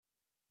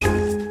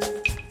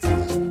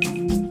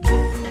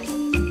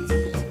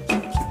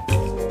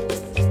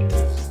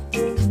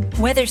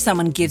Whether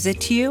someone gives it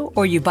to you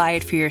or you buy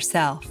it for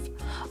yourself,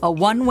 a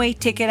one-way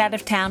ticket out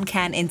of town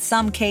can, in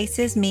some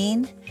cases,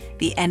 mean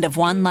the end of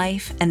one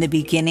life and the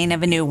beginning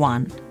of a new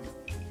one.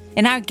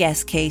 In our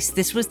guest case,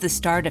 this was the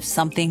start of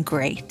something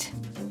great.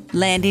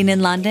 Landing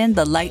in London,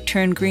 the light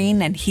turned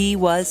green and he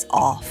was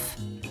off.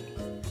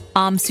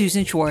 I'm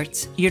Susan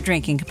Schwartz, your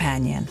drinking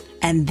companion,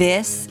 and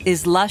this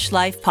is Lush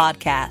Life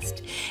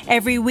Podcast.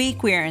 Every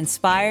week, we are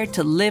inspired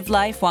to live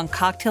life one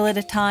cocktail at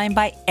a time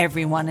by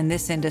everyone in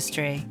this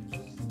industry.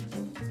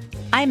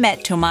 I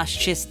met Tomáš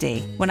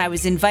Čistý when I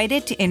was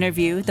invited to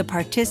interview the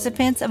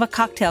participants of a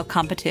cocktail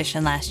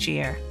competition last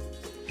year.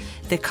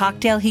 The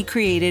cocktail he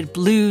created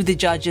blew the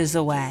judges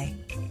away.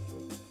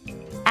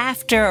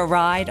 After a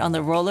ride on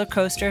the roller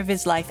coaster of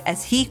his life,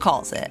 as he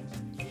calls it,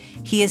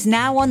 he is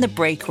now on the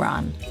brake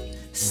run,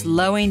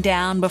 slowing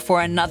down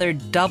before another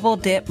double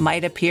dip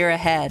might appear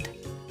ahead.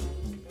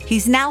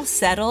 He's now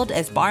settled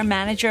as bar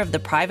manager of the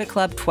private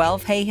club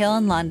 12 Hay Hill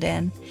in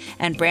London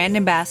and brand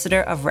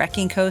ambassador of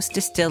Wrecking Coast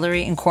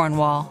Distillery in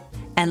Cornwall,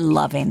 and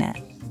loving it.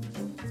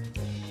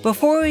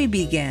 Before we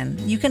begin,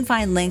 you can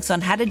find links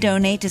on how to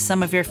donate to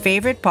some of your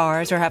favorite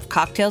bars or have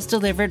cocktails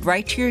delivered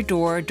right to your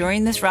door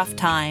during this rough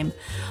time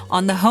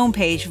on the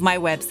homepage of my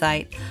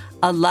website,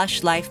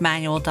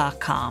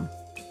 alushlifemanual.com.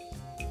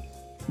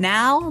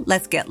 Now,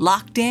 let's get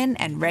locked in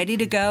and ready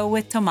to go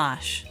with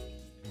Tomáš.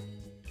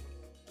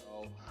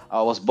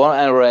 I was born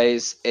and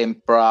raised in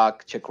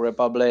Prague, Czech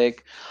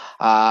Republic.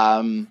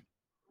 When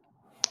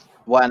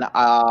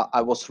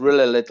I was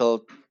really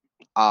little,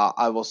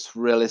 I was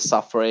really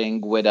suffering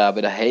with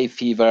a hay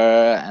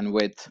fever and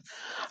with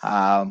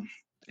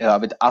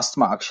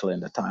asthma actually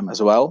in the time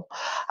as well.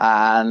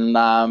 And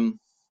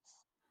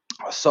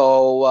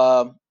so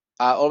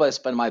I always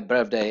spend my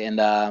birthday in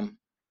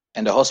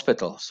the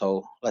hospital.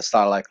 So let's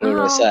start like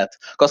really sad,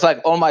 because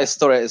like all my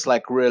story is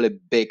like really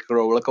big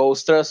roller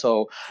coaster.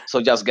 So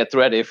just get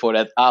ready for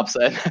that ups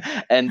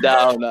and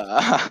down.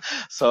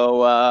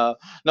 So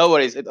no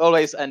worries. It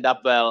always end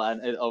up well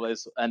and it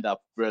always end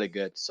up really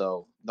good.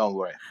 So don't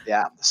worry.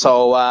 Yeah.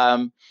 So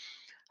I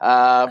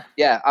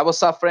was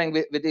suffering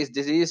with these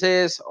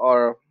diseases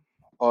or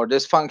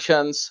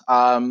dysfunctions.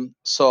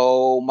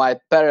 So my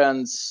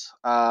parents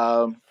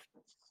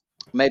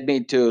made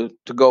me to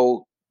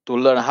go to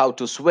learn how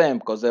to swim,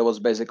 because there was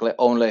basically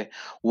only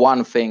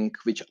one thing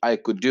which I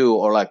could do,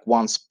 or like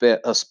one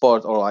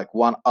sport or like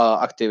one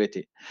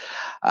activity.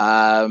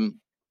 I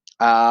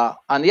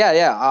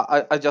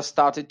just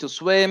started to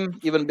swim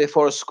even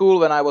before school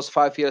when I was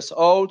 5 years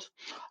old.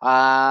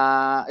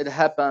 It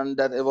happened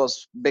that it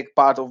was a big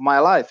part of my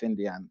life in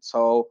the end.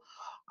 So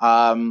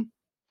I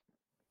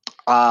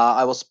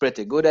was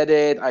pretty good at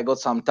it. I got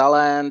some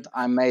talent.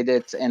 I made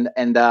it in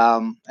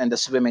the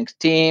swimming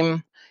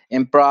team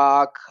in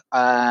Prague,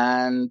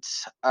 and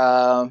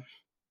I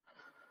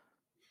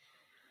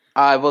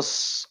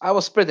was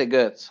pretty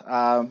good.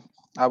 I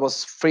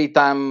was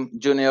 3-time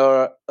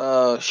junior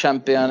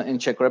champion in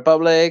Czech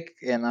Republic.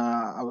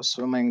 I was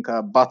swimming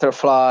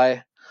butterfly,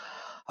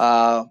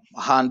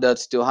 100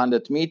 to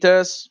 100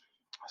 meters.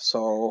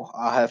 So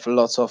I have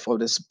lots of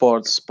the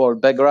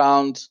sport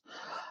background.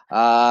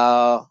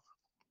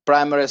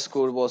 Primary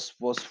school was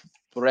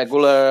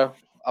regular,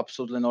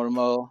 absolutely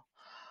normal.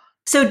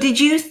 So did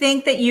you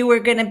think that you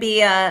were going to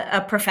be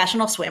a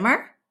professional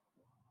swimmer?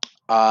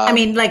 I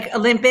mean, like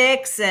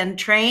Olympics and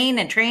train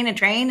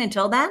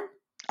until then?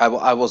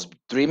 I was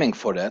dreaming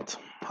for that.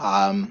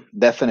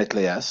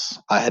 Definitely, yes.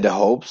 I had the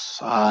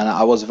hopes and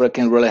I was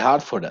working really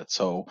hard for that.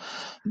 So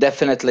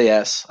definitely,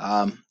 yes.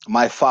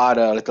 My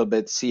father a little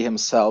bit see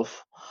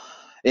himself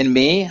in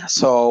me.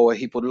 So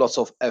he put lots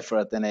of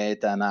effort in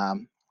it, and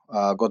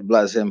God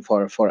bless him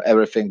for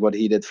everything what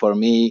he did for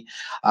me.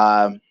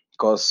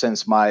 Because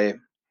since my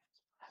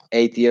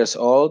 8 years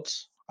old,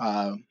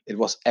 it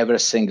was every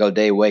single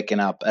day waking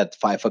up at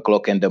 5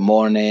 o'clock in the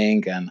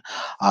morning, and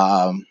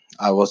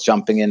I was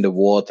jumping in the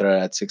water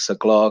at 6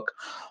 o'clock.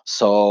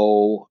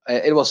 So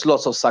it was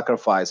lots of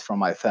sacrifice from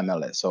my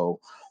family. So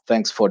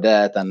thanks for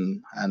that,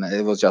 and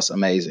it was just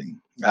amazing.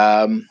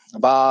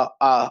 But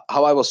how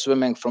I was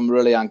swimming from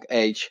really young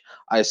age,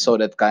 I saw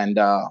that kind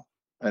of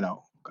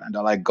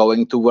like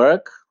going to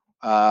work.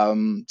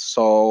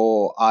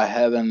 So I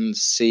haven't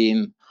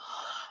seen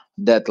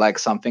that like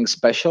something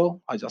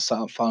special. I just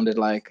found it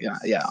like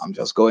I'm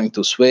just going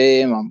to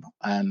swim,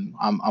 and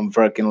I'm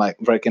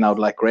working out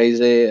like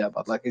crazy,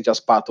 but like it's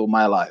just part of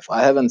my life.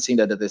 I haven't seen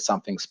that it is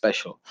something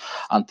special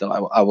until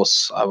I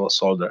was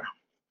older.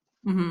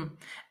 Mm-hmm.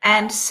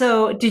 And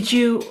so did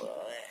you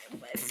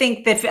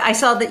think that, I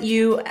saw that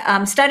you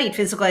studied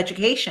physical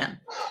education.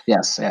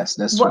 Yes,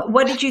 that's true.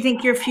 What did you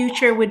think your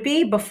future would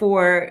be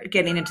before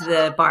getting into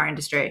the bar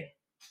industry?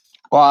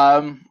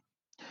 Well,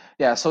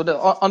 so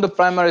on the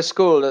primary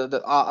school,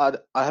 I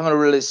haven't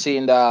really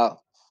seen the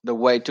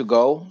way to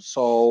go.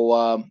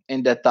 So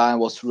in that time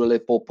was really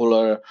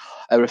popular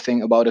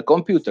everything about the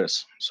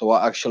computers. So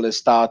I actually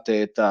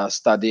started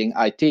studying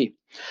IT,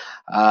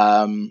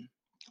 but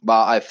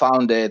I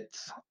found it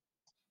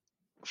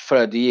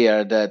third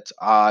year that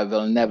I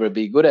will never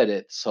be good at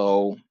it.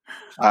 So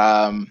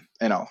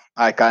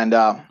I kind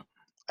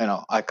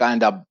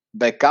of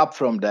back up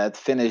from that,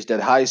 finish that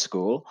high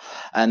school,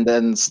 and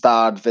then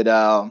start with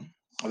a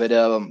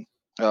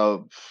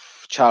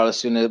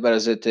Charles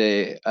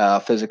University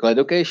physical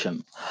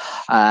education,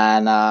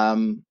 and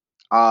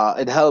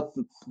it helped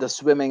the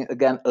swimming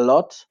again a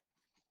lot.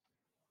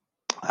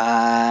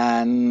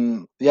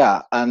 And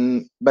yeah,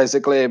 and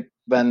basically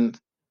when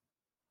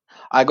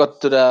I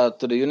got to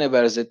the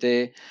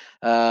university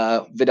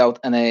without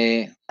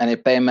any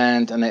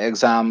payment, any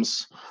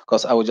exams,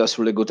 because I was just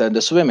really good at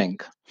the swimming.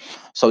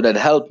 So that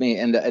helped me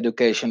in the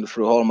education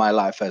through all my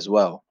life as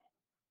well.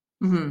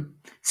 Mm-hmm.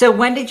 So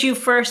when did you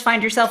first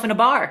find yourself in a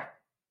bar?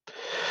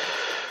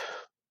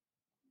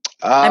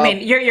 I Uh, mean,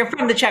 you're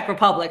from the Czech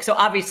Republic, so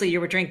obviously you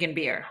were drinking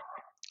beer.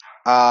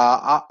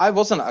 I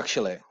wasn't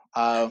actually.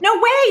 No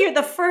way, you're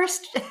the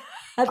first, the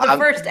I'm,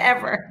 first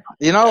ever.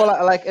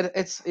 like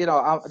it's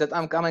that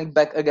I'm coming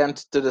back again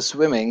to the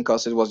swimming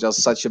because it was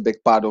just such a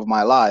big part of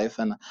my life,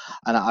 and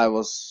I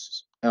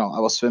was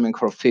swimming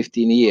for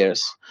 15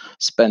 years,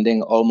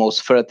 spending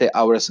almost 30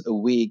 hours a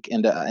week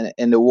in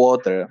the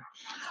water.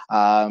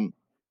 Um,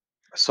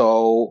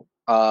 so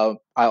I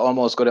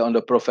almost got it on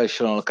the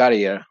professional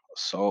career.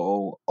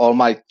 So all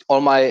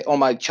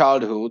my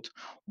childhood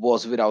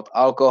was without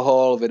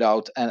alcohol,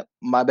 without and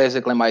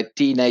my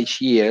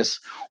teenage years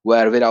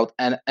were without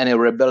any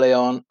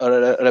rebellion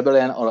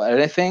or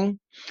anything.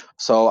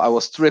 So I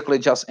was strictly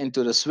just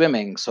into the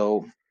swimming.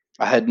 So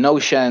I had no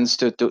chance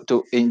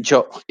to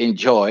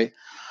enjoy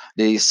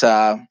these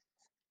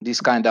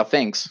kind of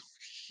things.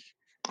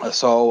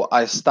 So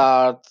I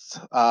start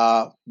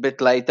a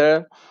bit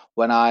later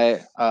when I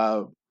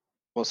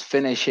was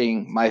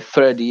finishing my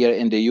third year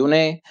in the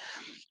uni.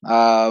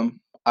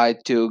 I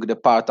took the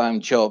part-time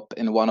job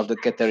in one of the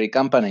catering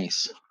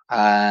companies,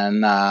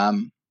 and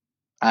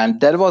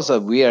that was a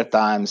weird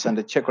times. And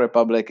the Czech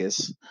Republic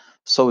is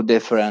so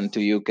different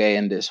to UK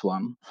in this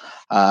one.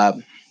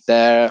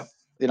 There,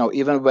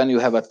 even when you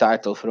have a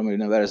title from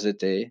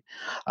university,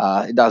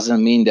 it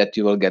doesn't mean that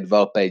you will get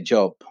well-paid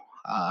job.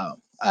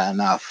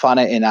 And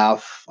funny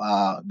enough,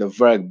 the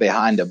work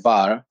behind the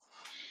bar,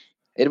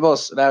 it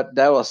was that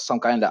there was some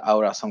kind of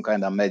aura, some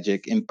kind of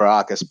magic in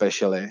Prague,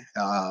 especially.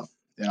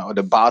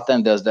 The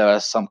bartenders, there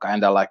was some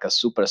kind of like a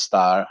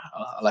superstar,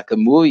 like a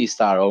movie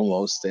star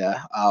almost.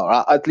 Yeah, or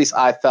at least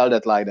I felt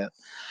it like that.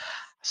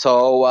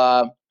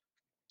 So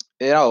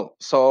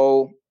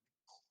so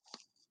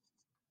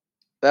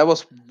there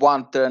was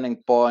one turning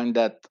point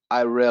that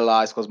I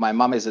realized because my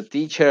mom is a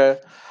teacher.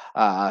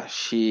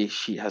 She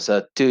has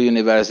a two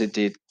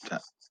university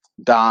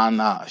done.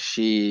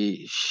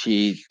 She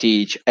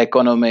teach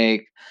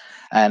economic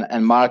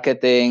and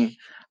marketing.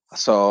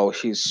 So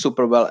she's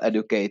super well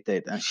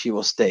educated, and she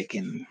was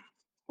taking,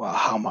 well,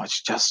 how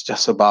much?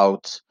 Just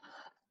about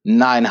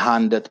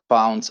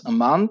 £900 a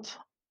month,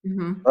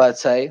 Mm-hmm.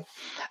 let's say.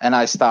 And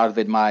I start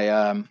with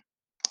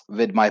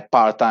my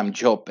part-time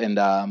job in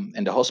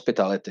the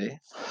hospitality,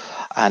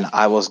 and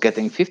I was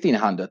getting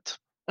 1,500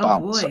 Oh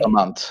pounds a boy.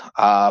 month.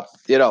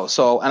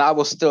 So and I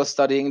was still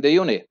studying the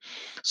uni,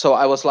 so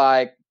I was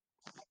like,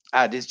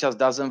 this just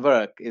doesn't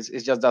work. It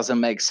just doesn't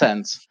make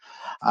sense.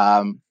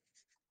 Um,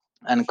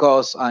 and of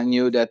course I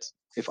knew that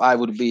if I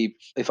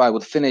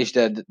would finish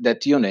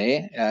that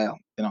uni,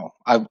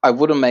 I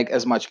wouldn't make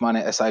as much money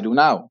as I do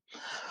now.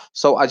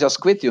 So I just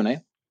quit uni.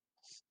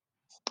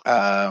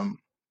 um,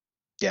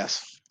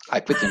 yes, I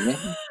quit uni.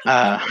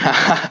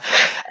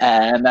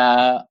 And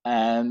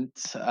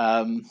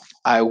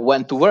I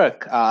went to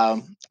work.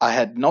 I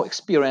had no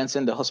experience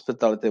in the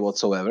hospitality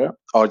whatsoever,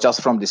 or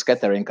just from this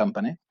catering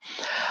company.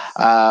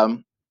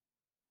 um,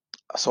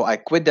 so I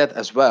quit that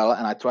as well,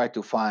 and I tried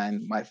to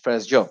find my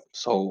first job.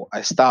 So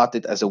I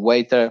started as a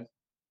waiter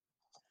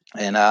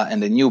in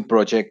the new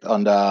project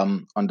on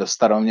the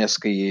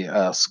Staroměstský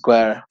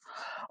Square,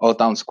 Old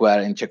Town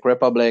Square in Czech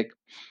Republic.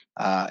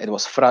 It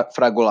was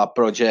Fragula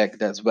project.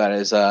 That's where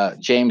is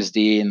James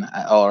Dean,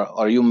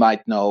 or you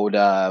might know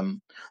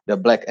the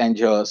Black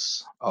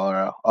Angels,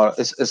 or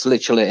it's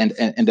literally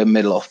in the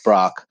middle of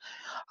Prague.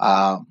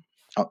 Uh,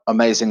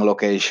 Amazing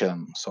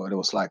location. So it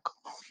was like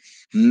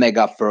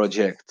mega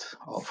project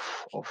of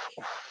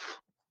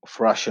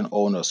Russian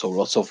owners, so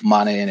lots of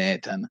money in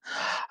it, and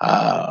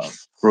uh,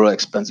 really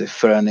expensive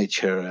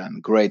furniture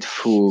and great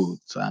food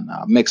and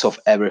a mix of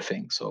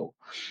everything. So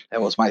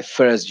that was my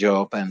first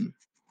job, and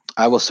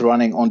I was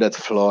running on that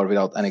floor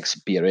without any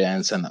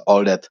experience, and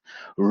all that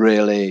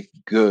really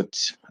good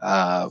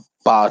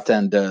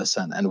bartenders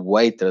and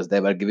waiters. They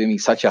were giving me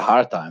such a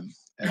hard time.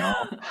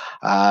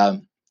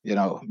 You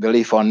know,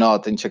 believe or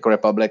not, in Czech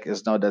Republic,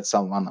 it's not that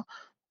someone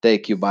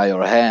take you by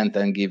your hand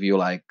and give you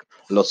like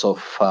lots of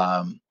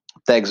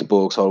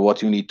textbooks or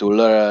what you need to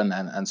learn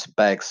and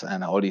specs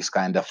and all these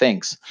kind of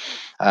things.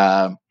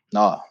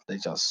 No, they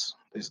just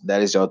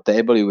there is your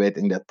table. You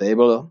waiting that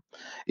table.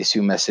 If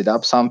you mess it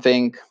up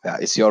something, yeah,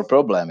 it's your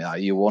problem. Yeah,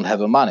 you won't have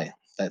the money.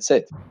 That's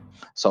it.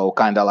 So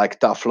kind of like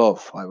tough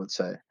love, I would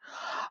say.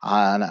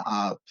 And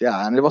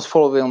yeah, and it was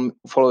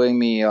following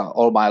me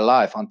all my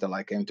life until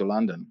I came to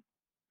London.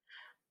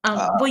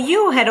 Well,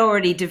 you had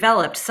already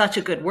developed such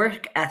a good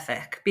work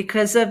ethic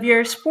because of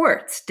your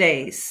sports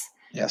days.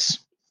 Yes.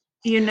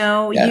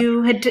 Yeah.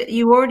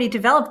 You already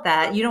developed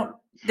that.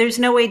 There's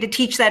no way to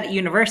teach that at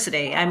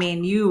university. I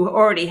mean, you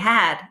already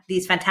had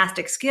these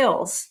fantastic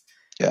skills,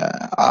 Yeah,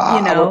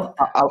 you know.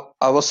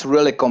 I was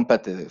really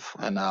competitive,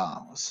 and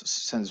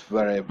since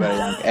very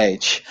young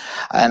age,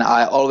 and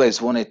I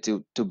always wanted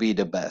to be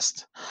the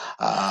best.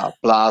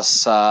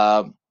 Plus,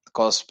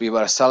 because we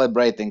were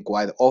celebrating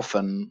quite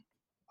often,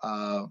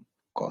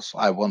 because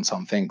I won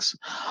some things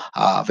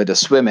with the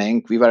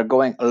swimming. We were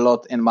going a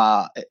lot in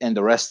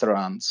the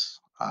restaurants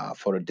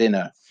for a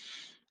dinner,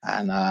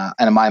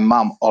 and my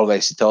mom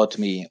always taught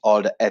me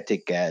all the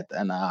etiquette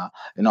and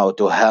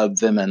to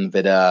help women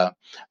with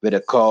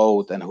a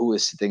coat and who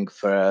is sitting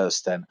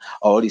first and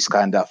all these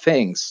kind of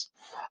things.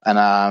 And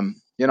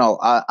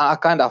I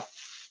kind of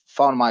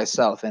found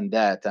myself in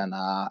that, and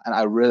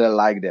I really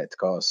liked it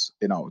because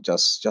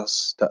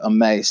just the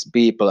amazed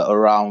people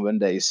around when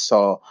they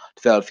saw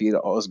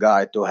 12-year-old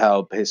guy to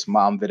help his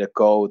mom with a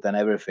coat and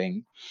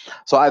everything.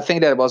 So I think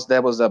that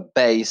was a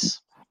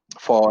base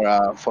for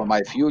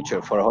my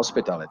future for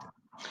hospitality.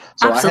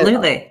 So I had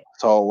Absolutely.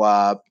 so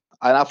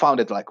and I found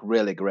it like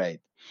really great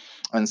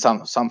and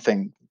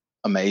something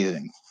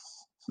amazing.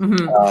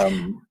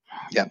 Hmm.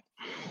 Yeah.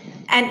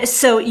 And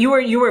so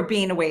you were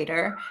being a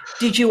waiter.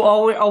 Did you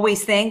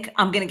always think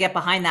I'm going to get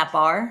behind that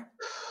bar?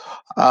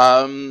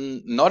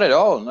 Not at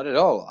all, not at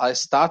all. I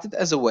started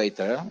as a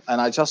waiter and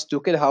I just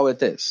took it how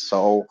it is.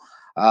 So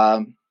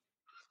um,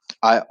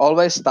 I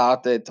always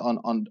started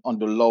on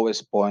the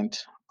lowest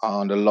point,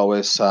 on the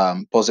lowest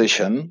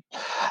position,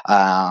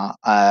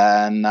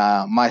 and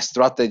my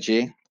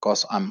strategy.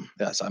 Because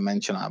as I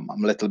mentioned, I'm a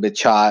little bit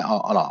shy.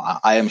 Oh, no,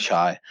 I am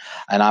shy,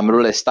 and I'm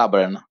really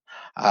stubborn.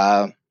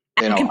 Uh,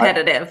 you And know,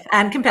 competitive.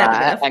 And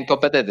competitive. and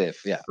competitive.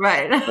 Yeah,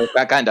 Right.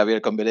 that kind of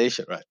weird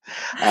combination, right?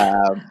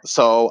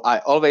 So I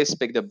always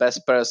pick the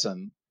best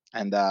person,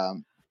 and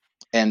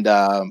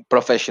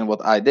profession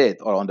what I did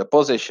or on the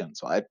position.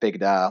 So I picked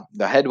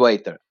the head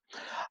waiter,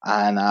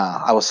 and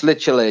I was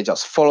literally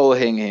just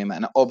following him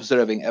and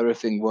observing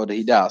everything what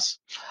he does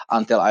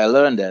until I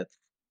learned it.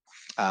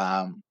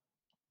 Um,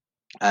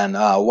 and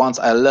once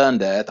I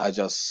learned that,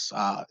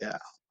 uh,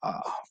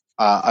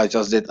 I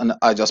just did, and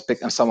I just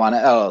picked someone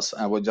else,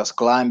 and was just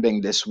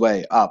climbing this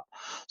way up.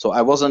 So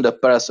I wasn't the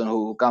person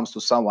who comes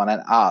to someone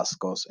and asks,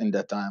 because in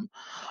that time,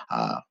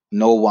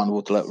 no one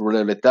would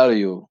really tell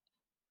you,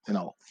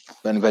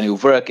 when you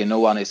work, and no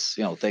one is,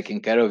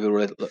 taking care of you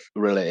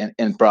really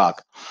in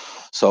Prague.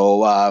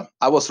 So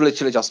I was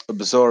literally just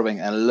observing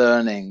and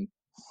learning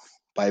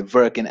by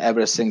working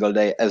every single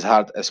day as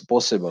hard as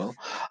possible.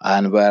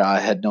 And where I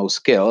had no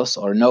skills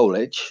or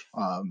knowledge,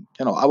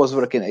 I was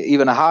working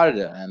even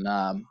harder, and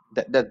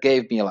that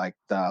gave me like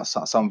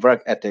some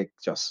work ethic,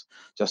 just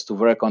to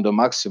work on the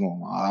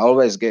maximum. I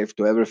always gave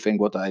to everything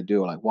what I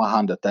do like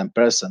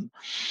 110%.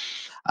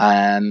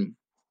 And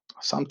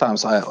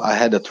sometimes I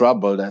had a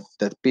trouble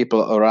that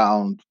people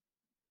around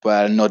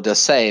were not the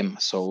same.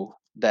 So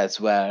that's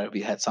where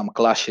we had some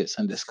clashes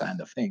and this kind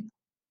of thing.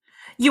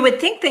 You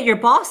would think that your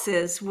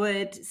bosses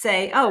would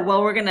say, "Oh,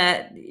 well,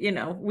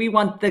 we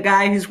want the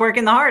guy who's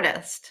working the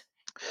hardest."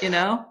 You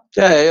know?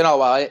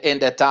 Yeah, in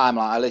that time,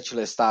 I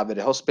literally started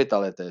with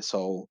hospitality.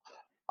 So,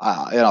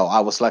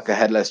 I was like a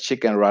headless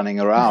chicken running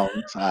around.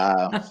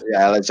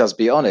 Yeah, let's just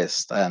be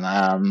honest. And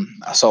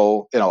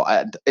so,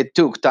 it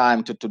took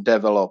time to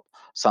develop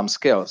some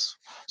skills.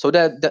 So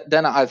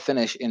then I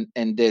finished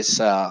in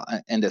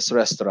this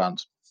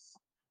restaurant,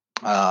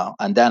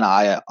 and then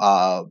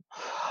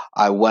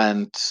I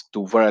went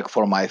to work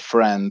for my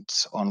friend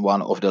on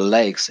one of the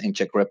lakes in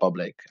Czech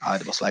Republic.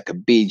 It was like a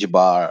beach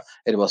bar.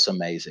 It was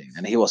amazing,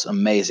 and he was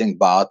amazing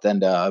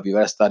bartender. We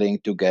were studying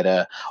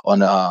together on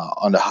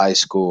the high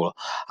school,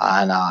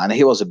 and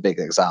he was a big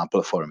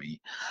example for me.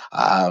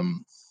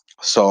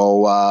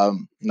 So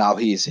now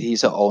he's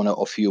the owner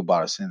of few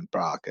bars in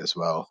Prague as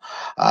well.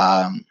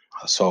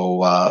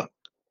 So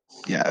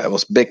yeah, it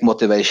was big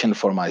motivation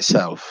for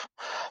myself.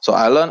 So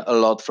I learned a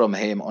lot from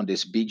him on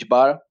this beach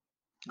bar.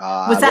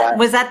 Was Uh, that where,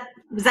 was that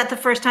was that the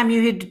first time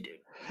you had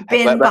where,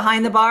 been where-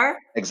 behind the bar?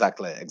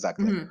 exactly.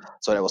 Hmm.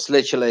 So it was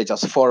literally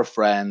just four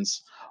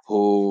friends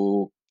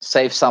who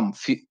saved some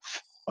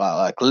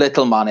like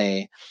little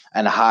money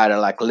and hired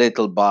like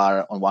little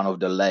bar on one of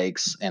the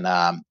lakes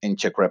in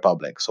Czech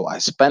Republic. So I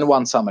spent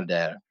one summer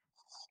there.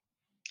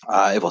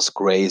 It was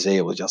crazy.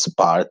 It was just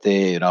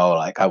party,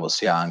 like I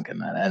was young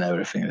and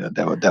everything.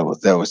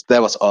 That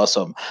was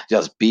awesome.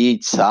 Just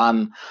beach,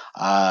 sun,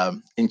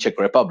 in Czech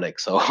Republic.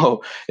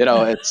 So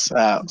it's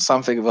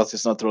something that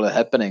is not really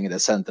happening in the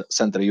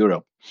Central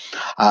Europe.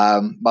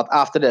 But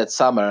after that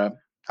summer,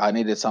 I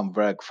needed some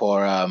work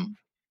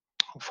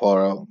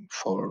for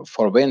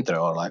winter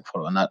or like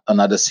for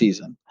another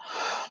season.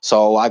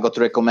 So I got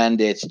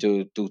recommended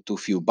to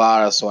few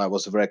bars. So I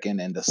was working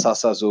in the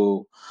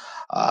Sasazu,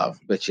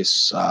 which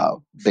is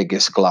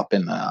biggest club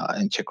in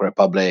Czech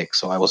Republic.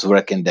 So I was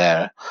working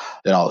there,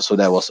 So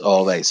there was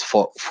always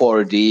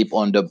four deep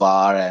on the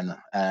bar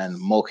and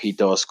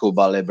mojitos,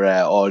 Cuba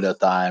Libre all the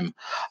time,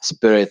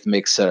 spirit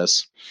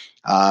mixers.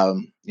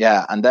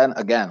 Yeah, and then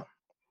again,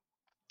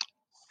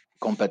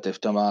 competitive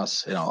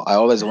Thomas. I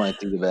always wanted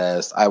to be the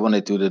best. I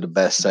wanted to do the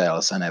best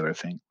sales and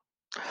everything.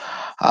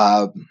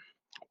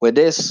 With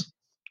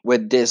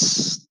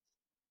this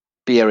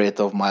period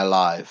of my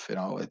life,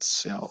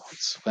 it's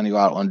when you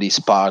are on these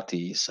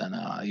parties and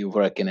you're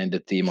working in the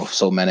team of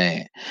so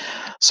many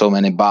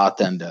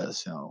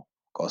bartenders.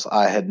 Because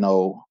I had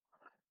no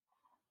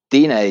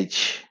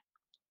teenage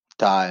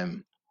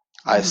time.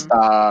 I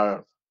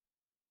start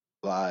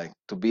like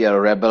to be a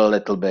rebel a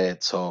little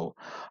bit, so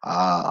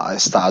I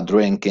start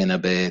drinking a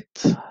bit.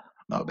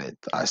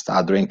 I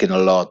start drinking a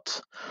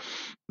lot.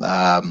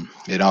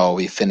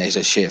 We finish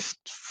the shift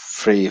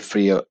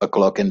three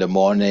o'clock in the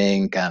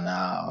morning, and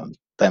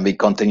then we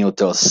continue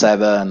till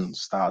 7,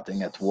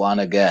 starting at 1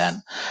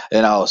 again.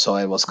 So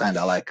it was kind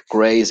of like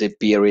crazy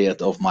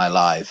period of my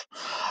life,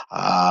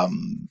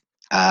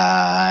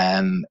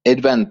 and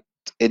it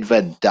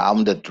went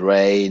down the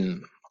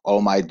drain.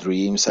 All my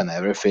dreams and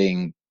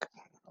everything.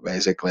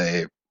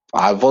 Basically,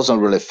 I wasn't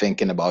really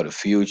thinking about the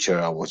future.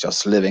 I was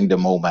just living the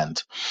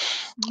moment,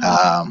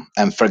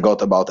 and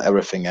forgot about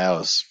everything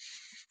else.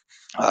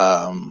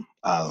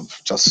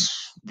 Just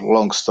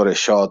long story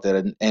short,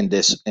 in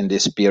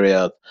this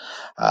period,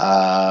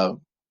 I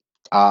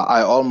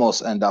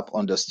almost end up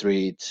on the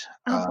street.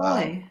 Oh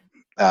boy.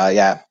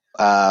 Yeah,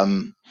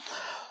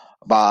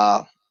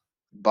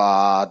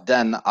 but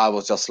then I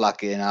was just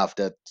lucky enough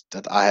that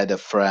I had a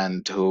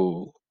friend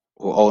who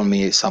owed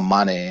me some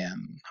money,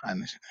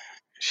 and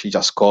she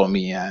just called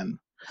me, and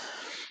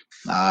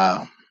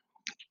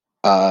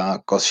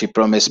because she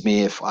promised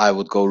me if I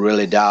would go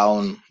really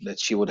down that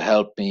she would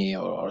help me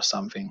or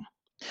something.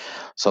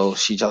 So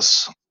she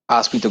just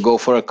asked me to go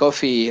for a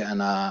coffee,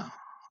 and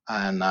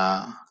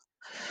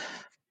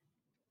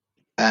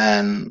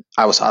and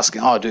I was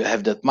asking, "Oh, do you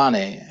have that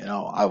money?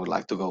 I would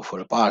like to go for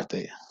a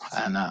party."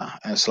 And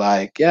it's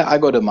like, "Yeah, I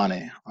got the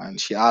money." And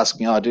she asked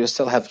me, "Oh, do you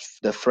still have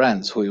the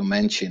friends who you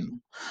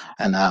mentioned,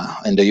 and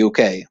in the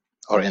UK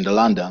or in the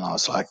London?" I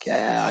was like,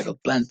 "Yeah, I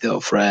got plenty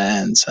of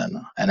friends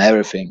and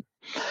everything."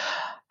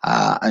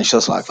 And she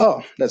was like,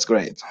 "Oh, that's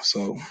great."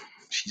 So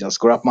she just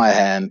grabbed my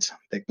hand,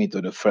 take me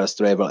to the first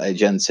travel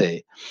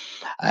agency,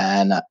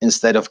 and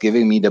instead of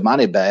giving me the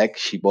money back,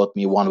 she bought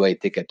me one-way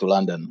ticket to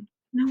London.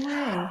 No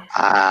way.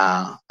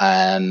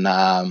 And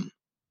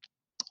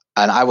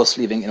I was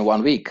leaving in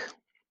 1 week.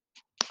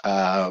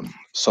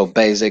 So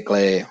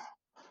basically,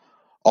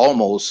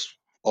 almost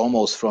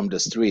from the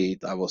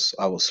street, I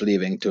was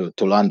leaving to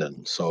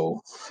London.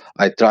 So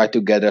I tried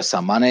to gather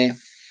some money.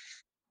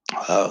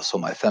 So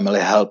my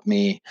family helped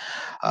me.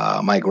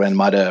 My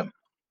grandmother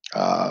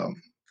uh,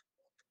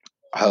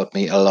 helped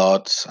me a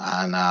lot,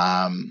 and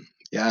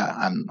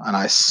yeah, and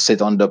I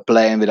sit on the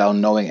plane without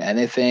knowing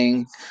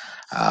anything.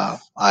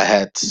 I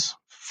had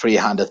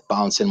 300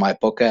 pounds in my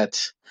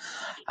pocket,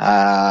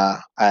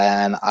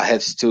 and I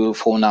had 2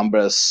 phone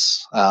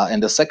numbers in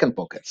the second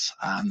pocket,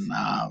 and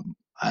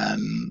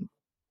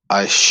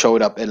I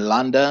showed up in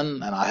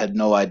London, and I had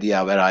no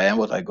idea where I am,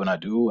 what I'm gonna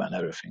do, and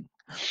everything.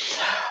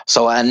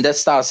 So, and that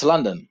starts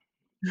London.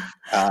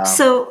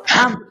 So,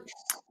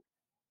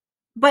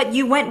 but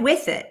you went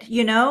with it,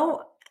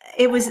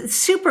 It was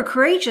super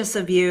courageous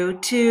of you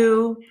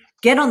to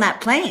get on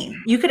that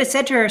plane. You could have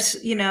said to her,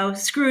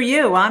 screw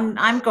you.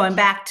 I'm going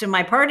back to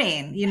my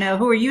partying.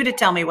 Who are you to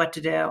tell me what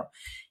to do?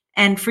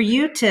 And for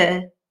you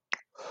to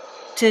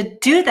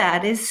do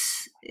that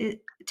it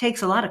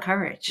takes a lot of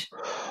courage.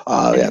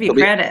 I Yeah, give you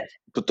credit.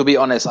 to be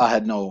honest, I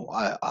had no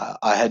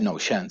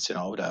chance.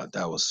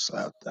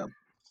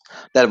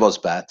 That was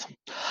bad.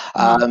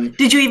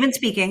 Did you even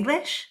speak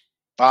English?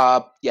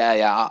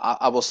 Yeah.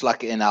 I was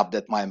lucky enough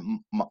that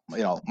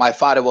my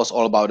father was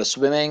all about the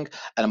swimming,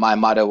 and my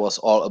mother was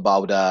all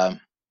about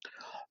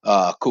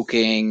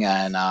cooking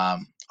and a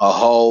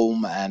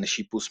home, and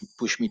she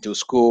pushed me to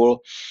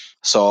school.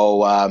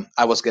 So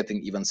I was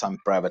getting even some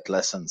private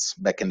lessons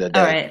back in the All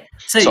day. right.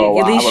 So So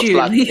at I least was you,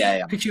 lucky.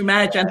 Yeah. could you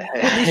imagine? Yeah.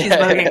 At least you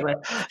spoke English.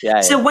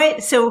 Yeah. So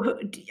wait, so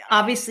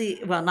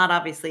obviously, well, not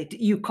obviously,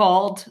 you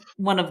called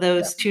one of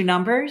those 2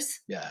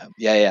 numbers?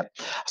 Yeah.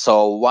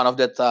 So one of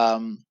the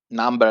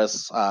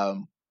numbers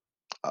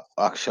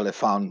actually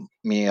found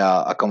me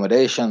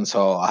accommodation,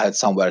 so I had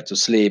somewhere to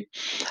sleep.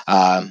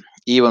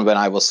 Even when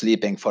I was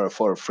sleeping for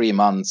 3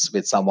 months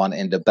with someone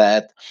in the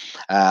bed,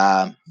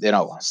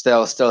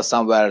 still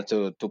somewhere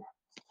to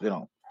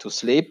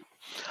sleep.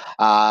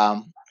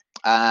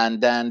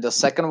 And then the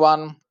second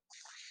one,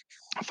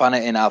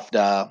 funny enough,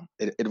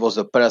 it was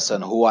a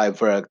person who I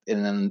worked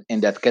in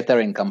that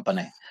catering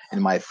company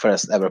in my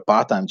first ever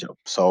part-time job.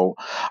 So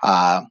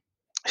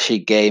she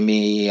gave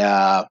me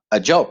a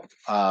job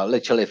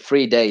literally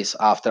 3 days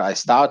after I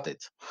started.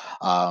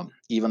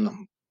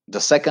 Even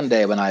the second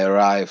day when I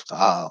arrived,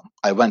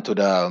 I went to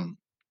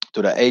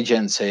the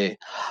agency,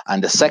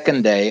 and the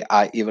second day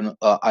I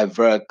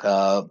work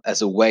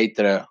as a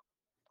waiter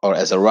or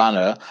as a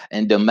runner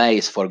in the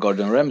maze for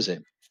Gordon Ramsay.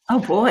 Oh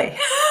boy.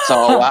 So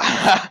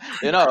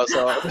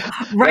so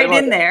that Right was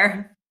in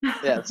there.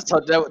 yeah. So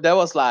that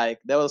was like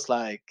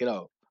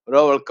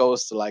roller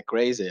coaster like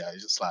crazy. I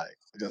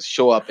just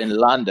show up in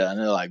London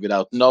like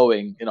without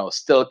knowing,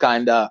 still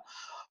kind of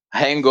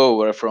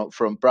hangover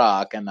from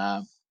Prague, and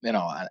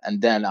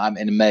and then I'm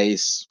in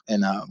Maze,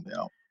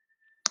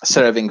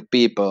 serving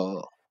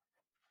people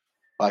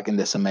like in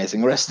this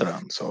amazing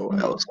restaurant. So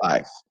it was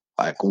like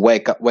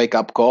wake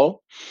up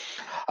call.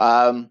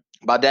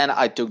 But then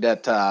I took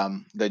that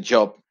the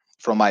job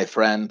from my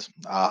friend.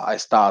 I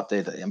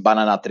started in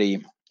Banana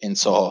Tree in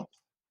Soho.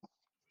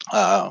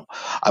 Uh,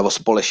 I was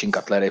polishing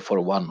cutlery for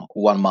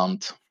one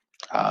month.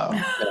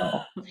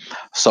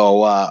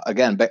 So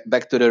again,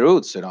 back to the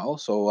roots.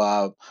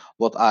 So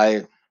what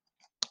I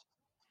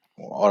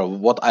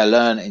what I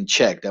learned in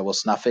Czech, there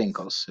was nothing,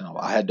 because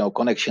I had no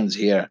connections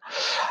here.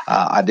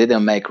 I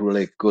didn't make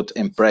really good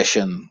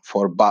impression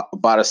for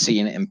bar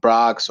scene in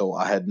Prague, so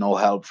I had no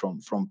help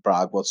from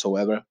Prague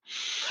whatsoever.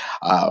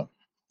 Uh,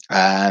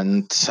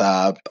 and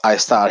I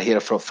start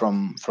here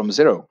from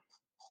zero.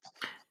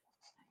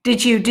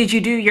 Did you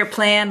do your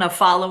plan of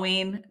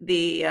following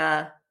the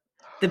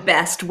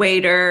best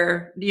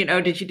waiter?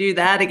 Did you do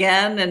that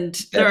again and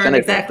learn Definitely,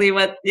 exactly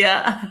what?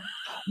 Yeah.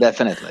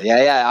 definitely,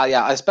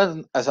 yeah. I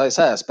spent, as I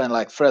said, I spent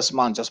like first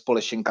month just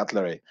polishing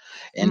cutlery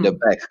in the Mm.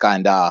 back,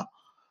 kind of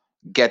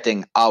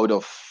getting out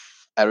of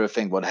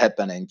everything what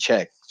happened in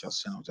Czech.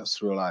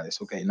 Just realize,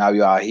 okay, now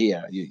you are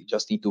here. You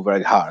just need to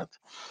work hard.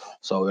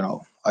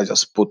 So I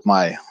just put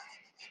my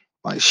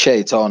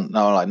shades on.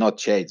 No, like not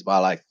shades,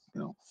 but like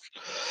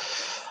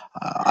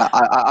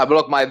I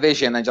block my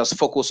vision and just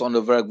focus on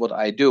the work what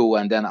I do,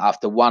 and then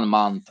after 1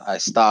 month I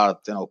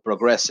start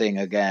progressing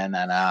again,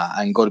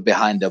 and got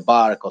behind the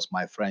bar, because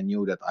my friend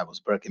knew that I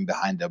was working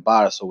behind the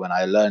bar. So when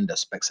I learned the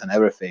specs and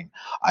everything,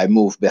 I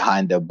moved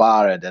behind the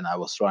bar, and then I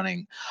was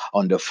running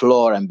on the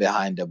floor and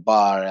behind the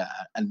bar,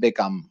 and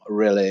become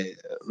really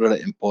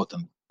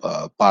important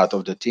part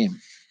of the team.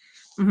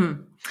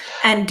 Mm-hmm.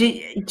 And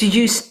did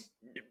you?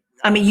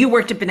 I mean, you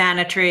worked at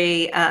Banana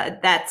Tree.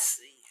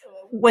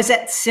 Was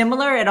that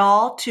similar at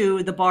all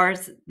to the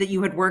bars that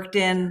you had worked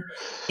in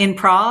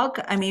Prague?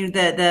 I mean,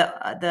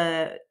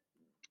 the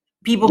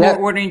people who Yeah.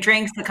 were ordering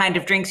drinks, the kind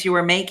of drinks you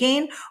were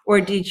making,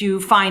 or did you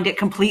find it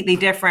completely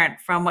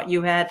different from what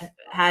you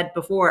had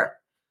before?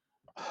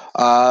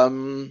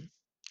 um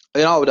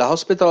the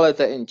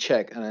hospitality in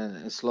Czech and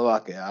in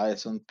Slovakia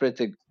is on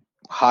pretty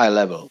high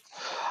level.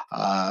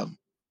 Um,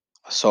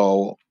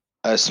 so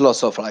there's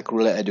lots of like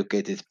really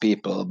educated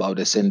people about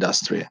this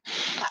industry,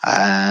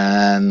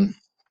 and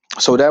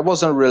so there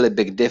wasn't really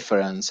big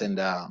difference in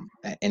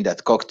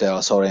that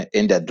cocktails or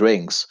in that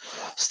drinks.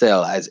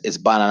 Still, it's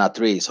Banana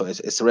Tree, so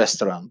it's a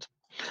restaurant.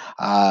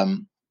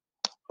 Um,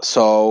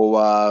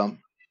 so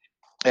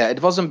yeah,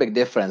 it wasn't big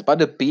difference, but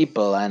the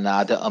people and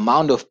the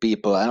amount of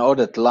people and all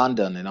that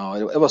London,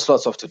 it was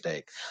lots of to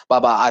take.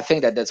 But I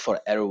think that that's for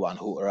everyone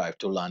who arrived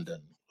to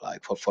London,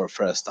 like for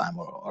first time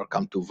or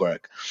come to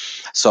work.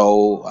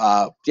 So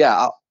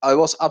yeah, I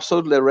was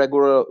absolutely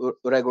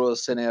regular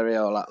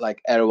scenario,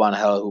 like everyone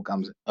hell who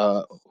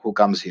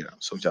comes here.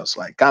 So just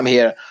like come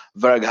here,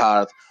 work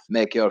hard,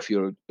 make your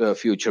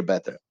future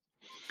better.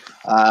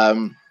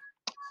 Um,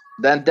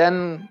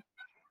 then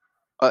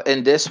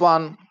in this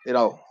one,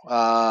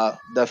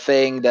 the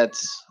thing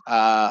that's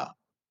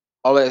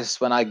always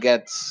when I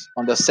get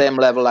on the same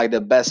level like the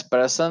best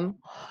person,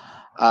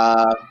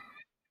 uh,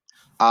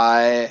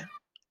 I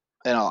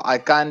I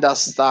kind of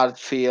start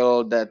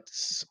feel that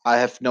I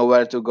have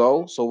nowhere to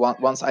go. So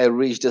once I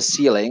reach the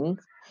ceiling,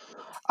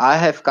 I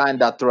have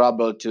kind of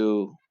trouble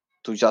to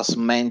just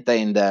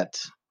maintain that,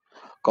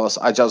 because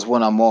I just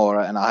want more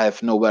and I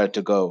have nowhere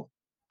to go.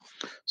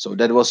 So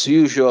that was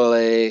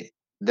usually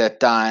the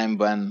time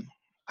when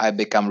I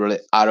become really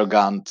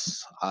arrogant.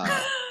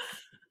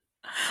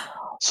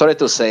 Sorry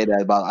to say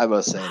that, but I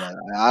will say that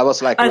I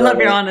was like I love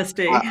your really,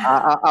 honesty.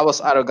 I was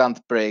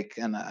arrogant prick,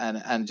 and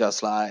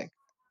just like,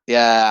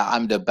 yeah,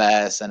 I'm the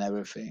best and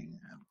everything,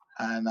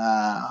 and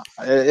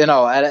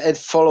and it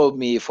followed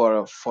me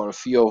for a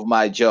few of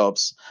my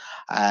jobs,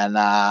 and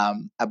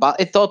but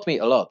it taught me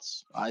a lot.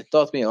 It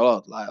taught me a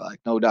lot, like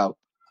no doubt.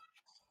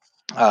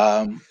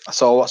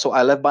 So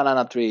I left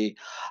Banana Tree,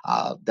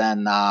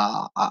 then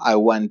I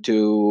went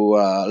to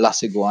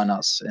Las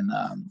Iguanas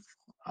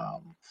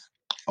um,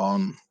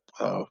 on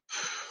uh,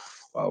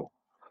 wow,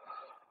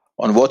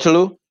 on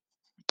Waterloo,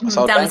 Mhm.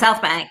 South Down the Bank.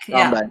 South Bank. Down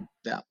Yeah. Bank.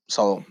 Yeah.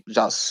 So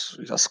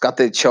just cut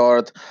it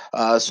short.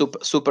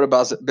 Super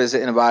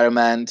busy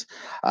environment.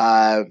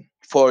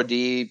 Four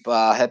deep,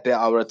 happy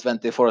hour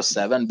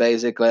 24/7.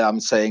 Basically, I'm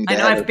saying I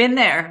they know have I've been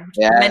there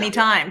yeah. many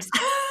times.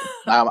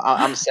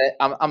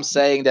 I'm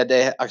saying that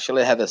they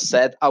actually have a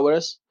set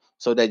hours,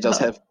 so they just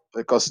have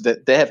because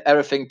they have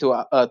everything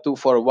to 2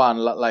 for 1,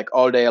 like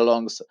all day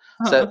long,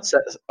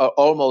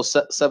 almost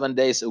 7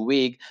 days a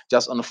week.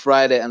 Just on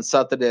Friday and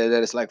Saturday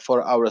there is like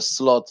 4 hour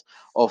slot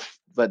of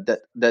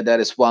that there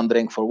is one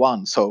drink for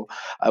one. So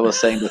I was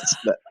saying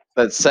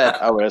that's sad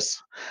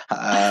hours.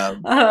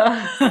 Um,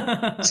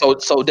 so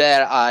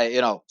there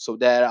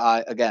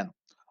I again,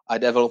 I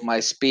developed my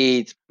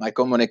speed, my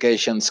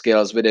communication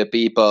skills with the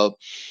people,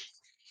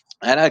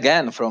 and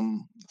again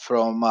from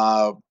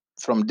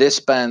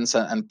dispense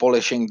and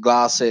polishing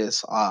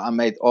glasses, I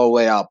made all the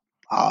way up.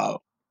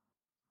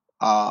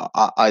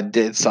 I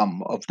did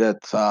some of that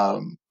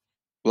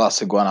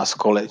Las Iguanas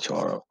College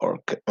or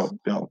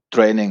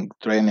training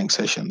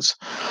sessions.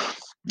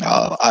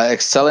 I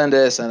excel in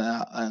this,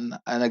 and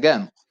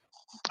again,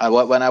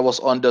 when I was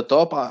on the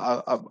top,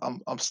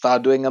 I'm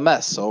start doing a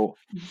mess. So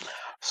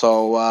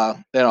I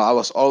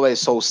was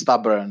always so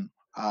stubborn,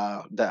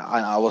 that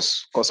I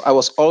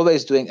was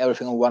always doing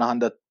everything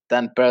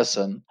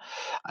 110%,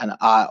 and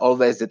I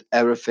always did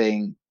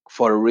everything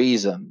for a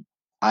reason.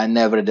 I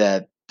never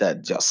did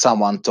that just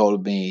someone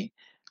told me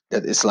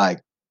that it's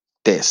like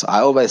this. I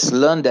always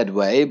learned that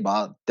way,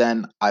 but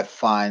then I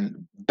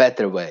find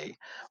better way,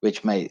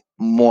 which made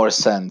more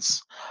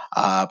sense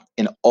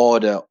in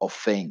order of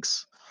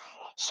things.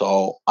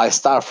 So I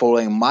start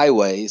following my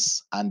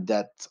ways, and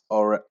that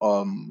or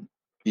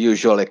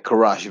usually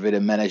crash with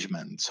the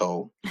management.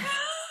 So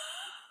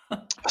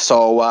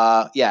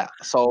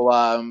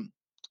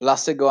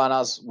Las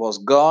Iguanas was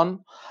gone,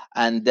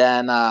 and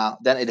then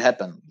it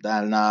happened.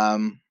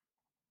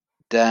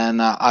 Then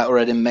I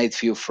already made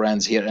few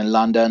friends here in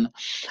London,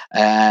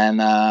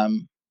 and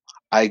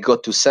I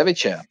got to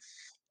Ceviche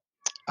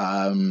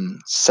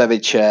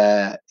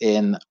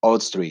in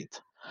Old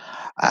Street,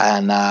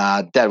 and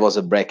that was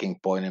a breaking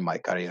point in my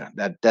career.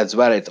 That's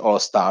where it all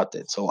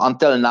started. So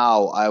until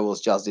now, I was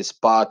just this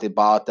party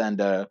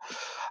bartender,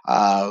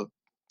 uh,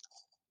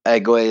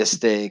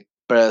 egoistic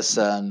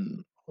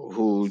person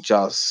who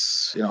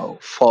just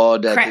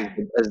thought that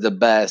is the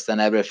best and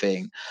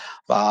everything.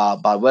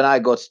 But when I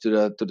got to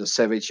the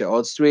Ceviche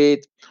Old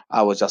Street,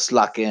 I was just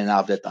lucky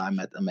enough that I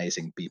met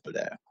amazing people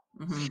there.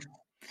 Mm-hmm.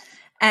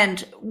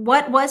 And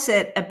what was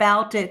it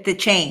about it that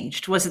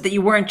changed? Was it that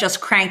you weren't just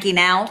cranking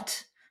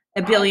out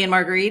a billion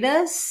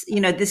margaritas?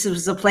 This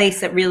was a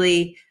place that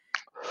really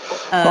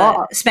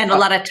spent a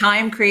lot of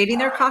time creating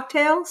their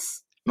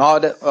cocktails? No,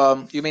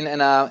 you mean in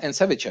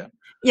Ceviche?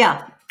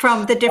 Yeah,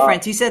 from the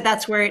difference. You said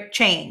that's where it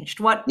changed.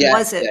 What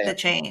was it that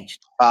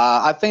changed?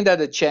 I think that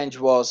the change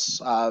was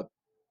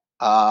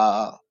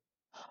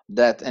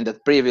that in the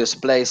previous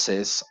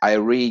places I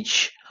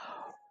reach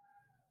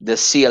the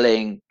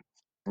ceiling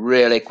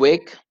really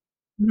quick,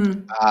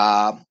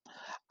 Mm-hmm.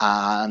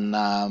 and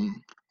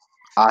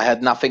I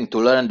had nothing to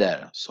learn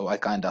there, so I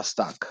kind of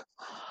stuck.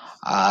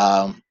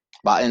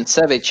 But in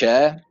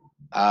Ceviche,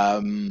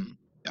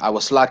 I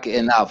was lucky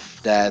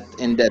enough that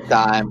in that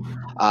time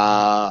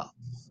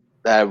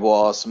there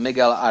was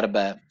Miguel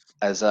Arbe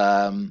as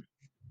a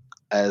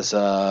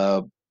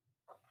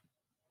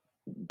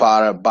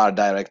bar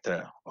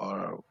director,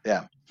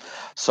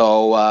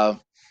 so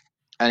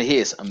and he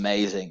is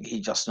amazing. He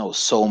just knows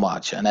so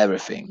much and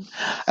everything.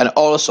 And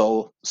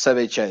also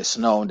Ceviche is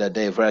known that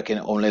they're working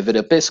only with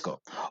a pisco,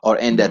 or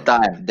in that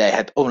time they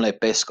had only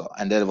pisco,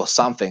 and that was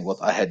something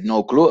what I had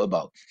no clue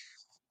about.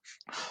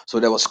 So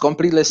that was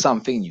completely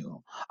something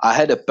new. I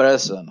had a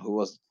person who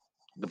was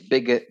the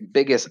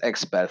biggest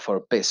expert for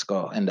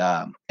pisco in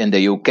the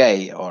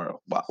UK, or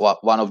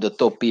one of the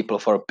top people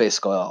for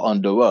pisco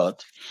on the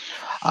world.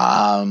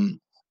 And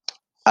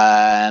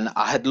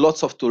I had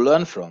lots of to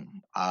learn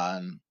from.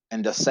 And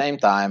in the same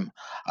time,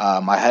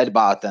 my head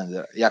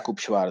bartender Jakub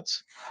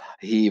Schwarz,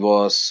 he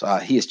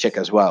is Czech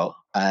as well,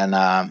 and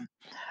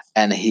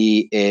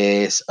he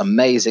is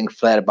amazing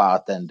flair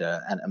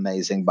bartender and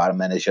amazing bar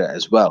manager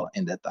as well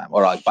in that time,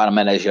 or like bar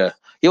manager.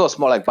 He was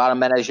more like bar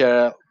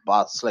manager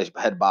but slash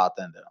head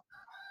bartender.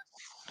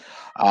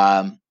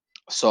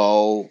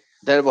 So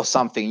there was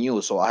something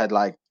new. So I had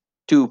like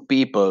two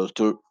people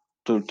to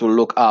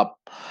look up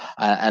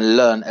and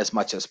learn as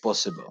much as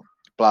possible.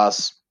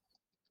 Plus,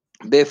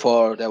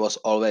 before there was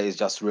always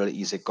just really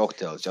easy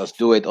cocktails, just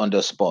do it on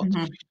the spot.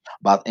 Mm-hmm.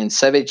 But in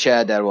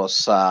Ceviche, there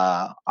was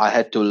I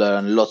had to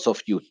learn lots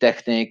of new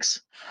techniques,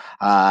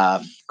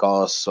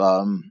 because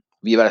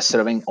we were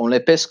serving only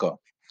pisco,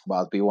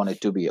 but we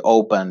wanted to be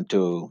open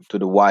to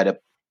the wider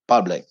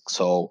public.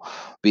 So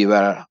we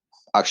were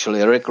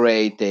actually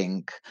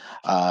recreating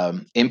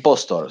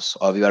impostors,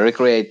 or we were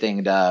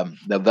recreating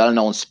the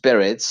well-known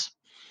spirits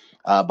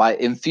by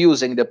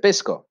infusing the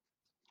pisco.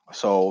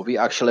 So we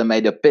actually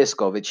made a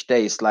pisco which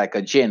tastes like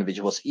a gin,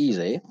 which was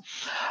easy.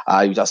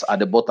 You just add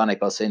the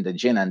botanicals in the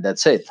gin and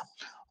that's it.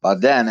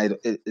 But then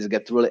it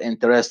gets really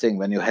interesting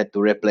when you had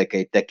to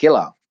replicate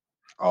tequila,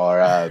 or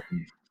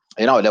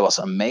that was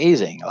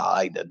amazing.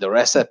 Like the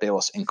recipe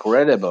was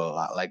incredible,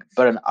 like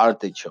burnt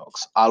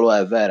artichokes,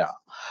 aloe vera.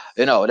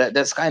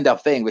 That's kind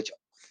of thing which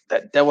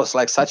that was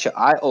like such an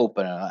eye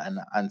opener,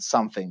 and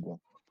something what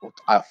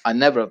I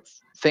never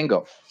think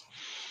of.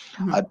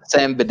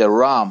 Same with the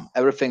rum,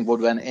 everything what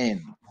went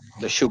in,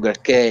 the sugar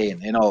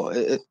cane,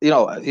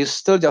 you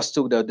still just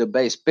took the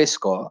base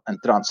pisco and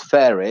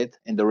transfer it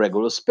in the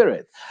regular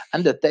spirit,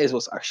 and the taste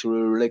was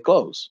actually really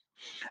close.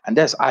 And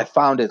that's I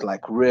found it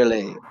like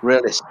really,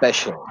 really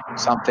special,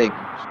 something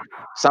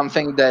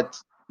that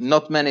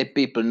not many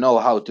people know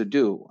how to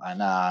do,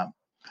 and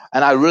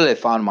I really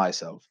found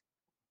myself.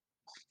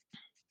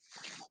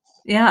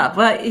 Yeah,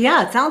 but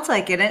yeah, it sounds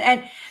like it.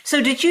 And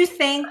so did you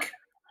think,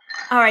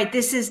 all right,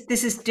 this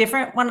is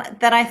different one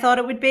that I thought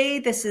it would be.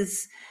 This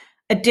is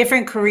a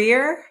different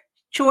career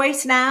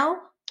choice now?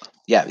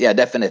 Yeah,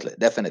 definitely.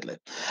 There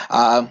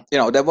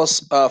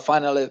was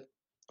finally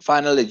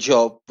a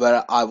job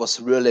where I was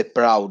really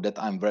proud that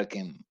I'm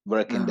working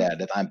Oh, there,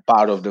 that I'm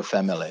part of the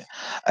family.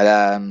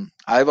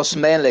 I was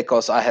mainly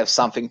because I have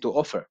something to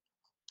offer.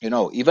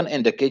 Even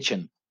in the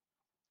kitchen,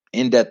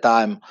 in that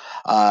time,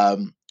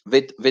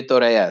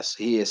 Vitor Reyes,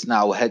 he is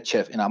now head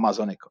chef in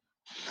Amazonico.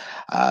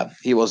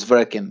 He was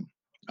working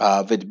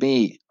with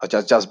me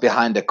just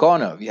behind the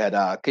corner. We had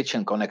a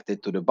kitchen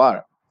connected to the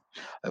bar.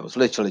 I was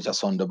literally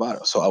just on the bar.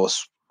 So I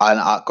was, and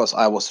because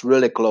I was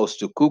really close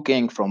to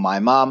cooking from my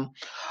mom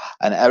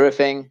and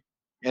everything,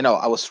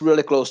 I was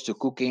really close to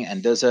cooking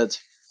and desserts.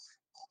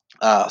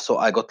 So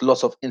I got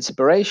lots of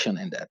inspiration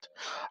in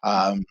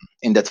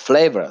that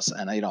flavors,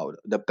 and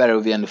the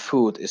Peruvian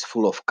food is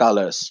full of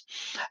colors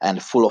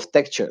and full of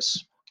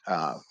textures,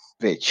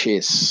 which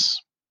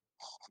is,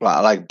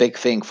 well, like big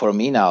thing for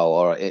me now,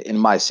 or in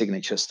my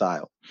signature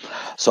style.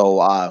 So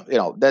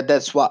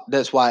that's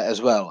why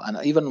as well.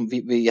 And even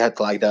we had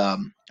like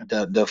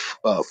the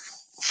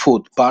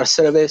food bar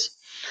service.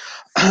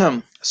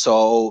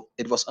 So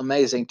it was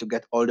amazing to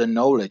get all the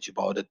knowledge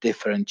about the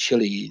different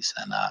chilies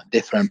and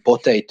different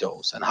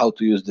potatoes and how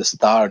to use the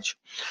starch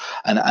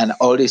and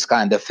all these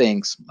kind of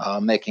things,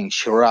 making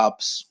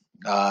syrups,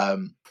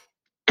 um,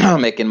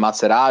 making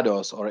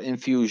macerados or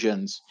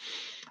infusions,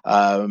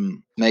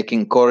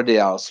 making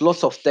cordials,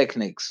 lots of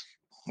techniques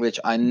which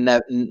I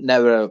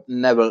never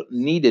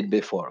needed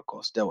before,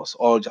 because that was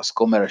all just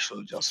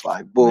commercial, just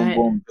like boom, right.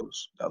 boom,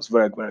 just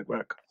work, work,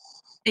 work.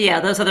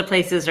 Yeah, those other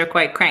places are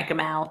quite crank them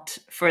out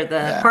for the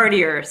Yeah.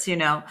 partiers,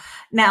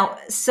 Now,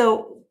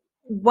 so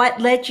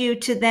what led you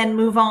to then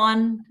move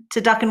on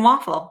to Duck and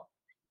Waffle?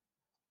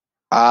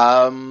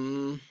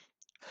 Um.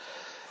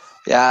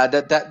 Yeah.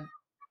 That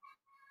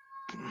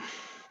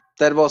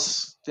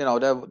was,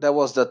 that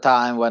was the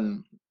time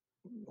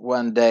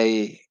when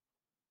they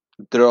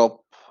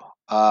dropped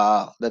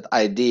that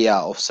idea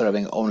of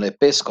serving only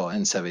pisco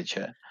in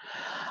ceviche.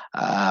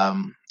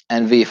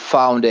 And we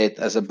found it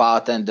as a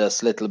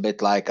bartenders little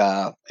bit like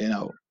a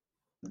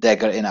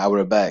dagger in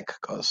our back,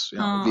 because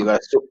Oh,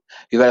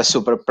 we were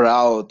super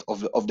proud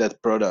of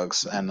that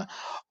products and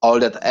all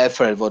that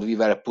effort what we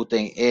were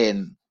putting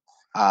in,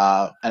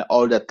 and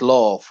all that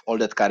love, all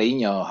that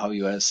cariño, how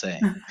you were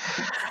saying,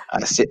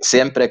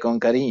 siempre con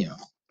cariño.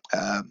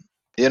 Um,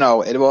 it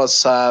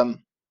was,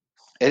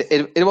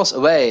 it was a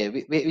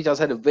way. We just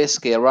had a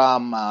whiskey,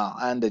 rum,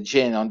 and the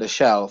gin on the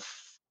shelf.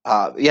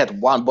 We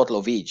had one bottle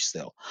of each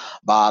still,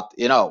 but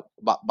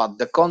but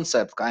the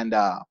concept kind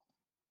of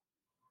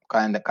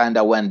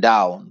went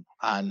down,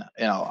 and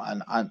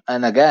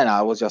and again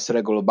I was just a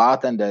regular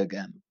bartender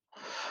again.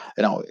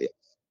 You know,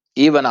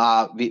 Even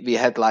we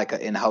had like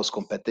in-house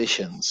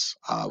competitions.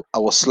 I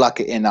was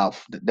lucky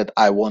enough that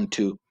I won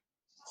two.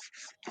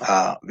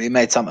 We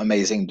made some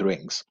amazing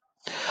drinks.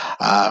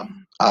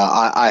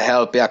 I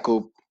helped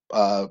Jakub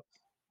uh,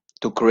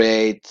 to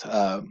create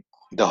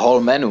the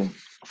whole menu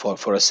for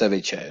a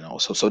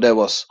ceviche. So that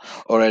was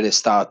already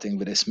starting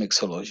with this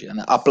mixology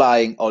and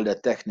applying all the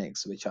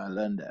techniques which I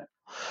learned there,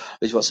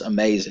 which was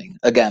amazing.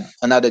 Again,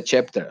 another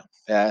chapter.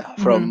 Yeah,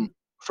 mhm.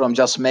 from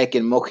just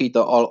making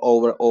mojito all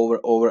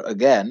over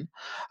again.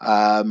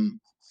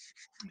 Um,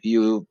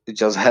 it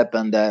just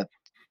happened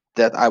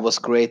that I was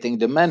creating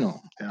the menu.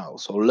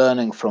 So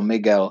learning from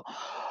Miguel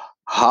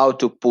how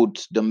to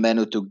put the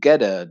menu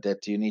together,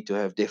 that you need to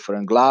have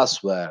different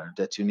glassware,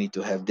 that you need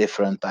to have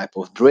different type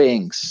of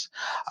drinks,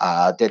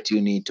 that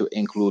you need to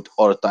include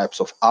all types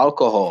of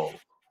alcohol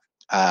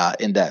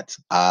in that.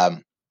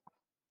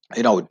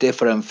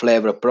 Different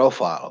flavor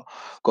profile,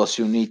 because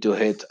you need to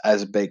hit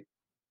as big,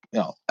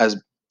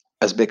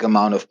 as big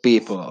amount of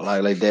people,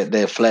 like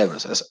their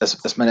flavors,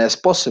 as many as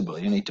possible.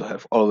 You need to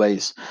have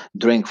always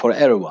drink for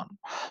everyone.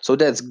 So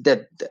that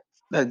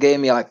gave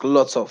me like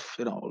lots of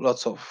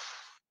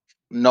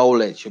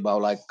knowledge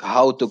about like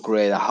how to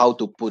create, how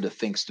to put the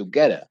things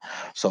together.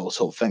 So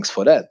thanks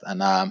for that.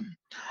 And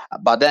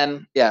but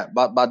then, yeah,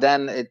 but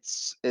then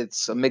it's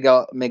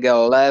Miguel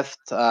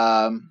left.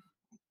 Uh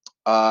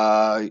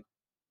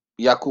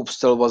Jakub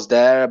still was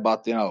there,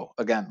 but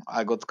again,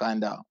 I got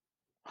kind of,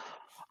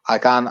 I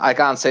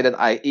can't say that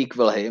I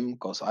equal him,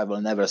 because I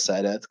will never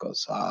say that,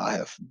 because I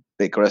have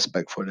big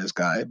respect for this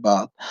guy.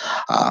 But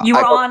I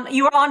got,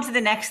 You were on to the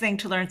next thing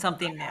to learn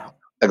something new.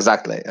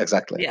 exactly,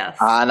 Yes.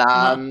 and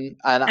Well, and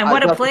and I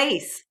what a just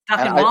place, Duck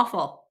and and I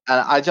Waffle.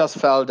 and I just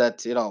felt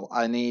that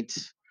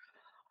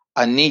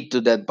I need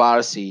to that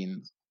bar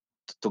scene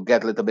to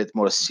get a little bit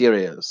more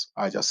serious,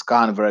 I just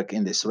can't work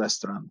in this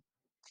restaurants,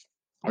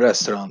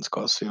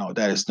 because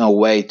there is no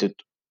way to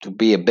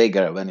be a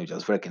bigger when you're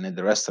just working in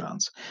the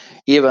restaurants.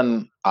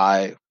 Even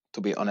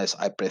to be honest,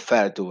 I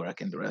prefer to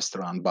work in the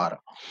restaurant bar,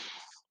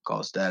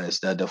 because there is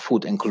the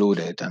food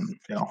included, and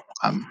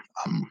I'm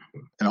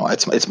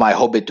it's my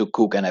hobby to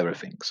cook and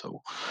everything.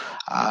 So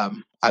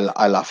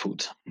I love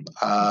food.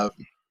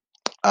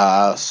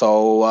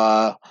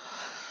 So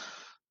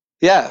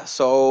yeah,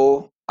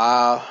 so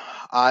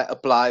I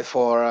apply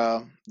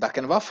for Duck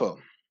and Waffle,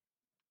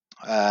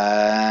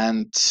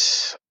 and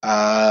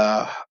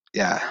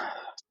yeah,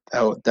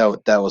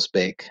 that was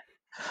big.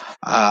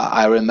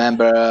 I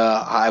remember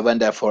I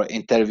went there for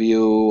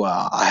interview.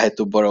 I had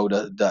to borrow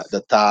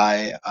the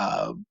tie.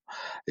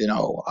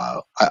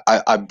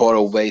 I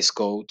borrow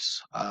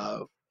waistcoats.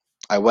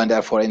 I went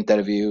there for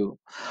interview,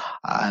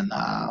 and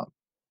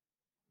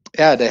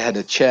yeah, they had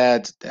a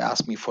chat. They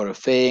asked me for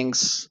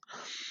things.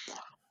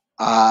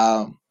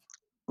 Well,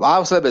 I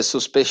was a little bit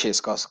suspicious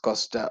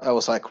because that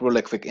was like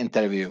really quick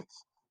interview,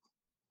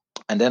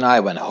 and then I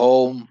went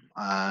home.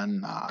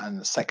 And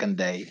the second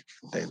day,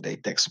 they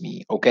text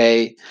me,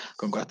 okay,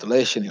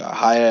 congratulations, you are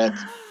hired.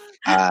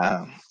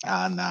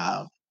 And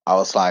I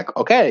was like,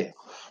 okay,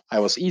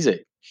 that was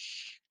easy.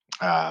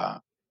 Yeah,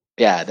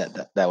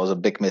 that was a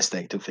big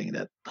mistake to think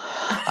that.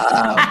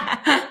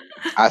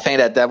 I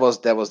think that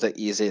was the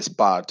easiest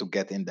part to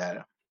get in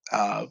there.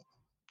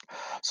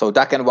 So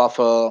Duck and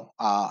Waffle,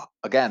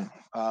 again,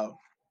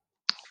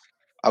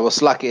 I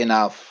was lucky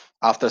enough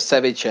after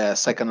Ceviche,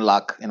 second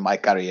luck in my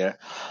career,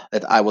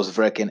 that I was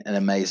working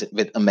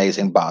with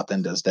amazing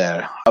bartenders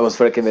there. I was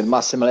working with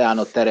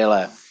Massimiliano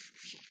Terile,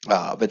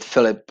 with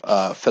Philip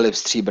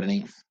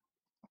Stříbrný,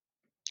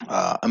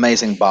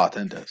 amazing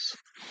bartenders,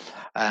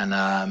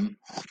 and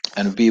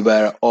we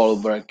were all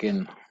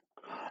working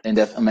in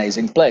that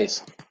amazing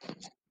place,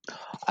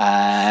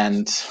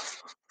 and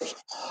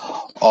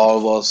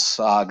all was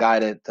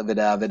guided with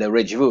the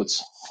rich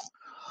woods,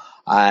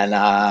 and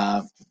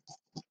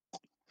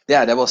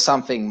yeah, there was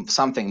something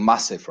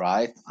massive,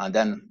 right? And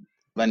then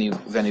when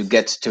you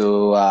get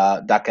to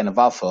Duck and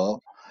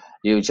Waffle,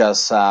 you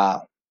just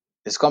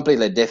it's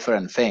completely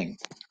different thing.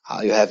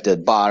 You have the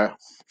bar,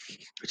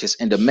 which is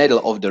in the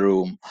middle of the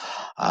room,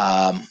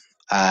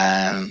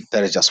 and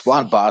there is just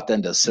one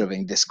bartender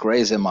serving this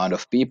crazy amount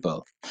of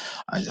people.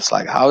 I'm just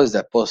like, how is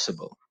that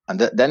possible?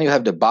 And then you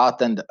have the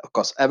bartender,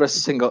 because every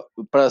single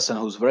person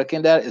who's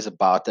working there is a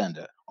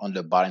bartender on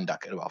the bar in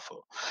Duck and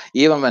Waffle,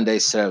 even when they're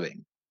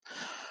serving.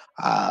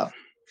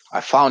 I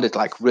found it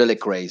like really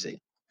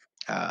crazy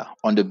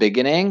on the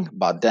beginning,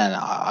 but then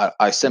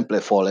I simply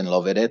fall in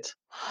love with it.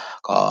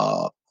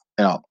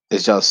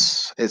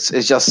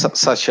 It's just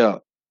such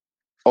a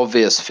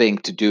obvious thing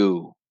to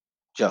do,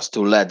 just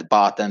to let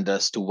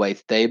bartenders to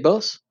wait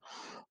tables,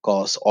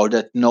 because all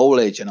that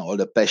knowledge and all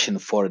the passion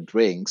for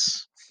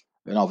drinks,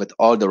 with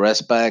all the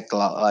respect,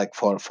 like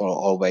for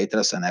all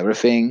waiters and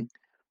everything,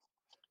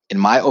 in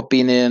my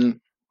opinion,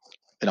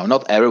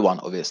 not everyone,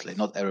 obviously,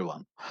 not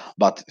everyone,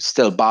 but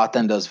still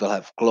bartenders will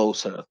have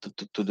closer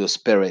to the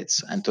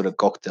spirits and to the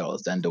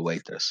cocktails than the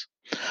waiters.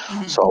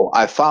 Mm-hmm. So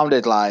I found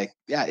it like,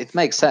 yeah, it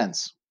makes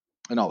sense.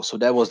 So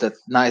there was that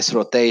nice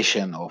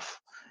rotation of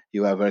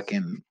you are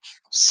working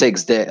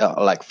 6 days,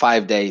 like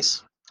 5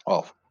 days,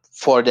 or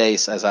 4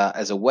 days as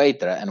a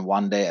waiter and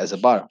 1 day as a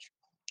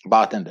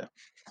bartender.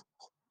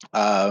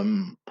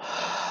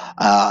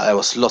 There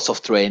was lots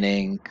of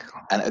training,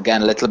 and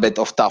again, a little bit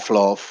of tough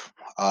love.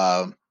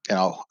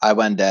 I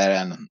went there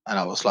and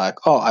I was like,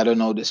 oh, I don't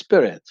know the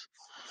spirit,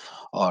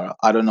 or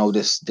I don't know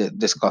this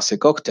classic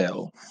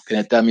cocktail. Can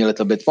you tell me a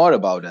little bit more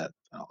about that?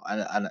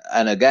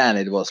 And again,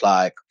 it was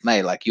like,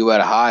 mate, like you were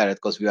hired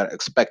because we are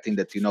expecting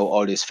that you know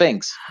all these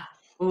things.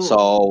 Ooh.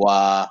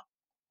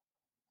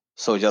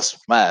 So just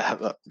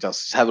have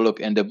a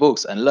look in the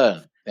books and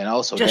learn.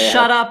 So just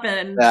shut up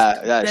and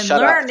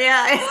learn.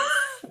 Yeah,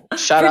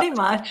 pretty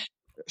much.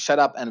 Shut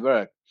up and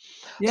work.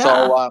 Yeah.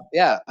 So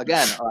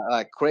again,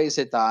 like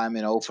crazy time,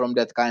 from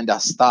that kind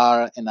of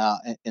star in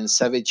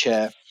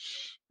Ceviche,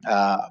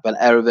 when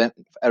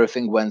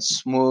everything went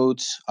smooth.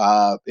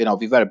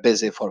 We were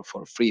busy for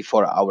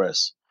 3-4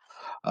 hours,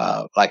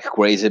 like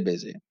crazy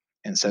busy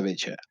in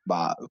Ceviche.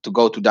 But to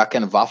go to Duck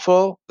and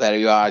Waffle, where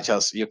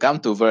you come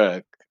to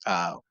work,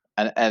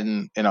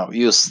 and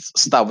you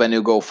stop when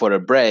you go for a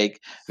break,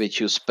 which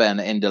you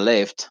spend in the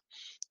lift,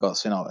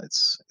 because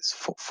it's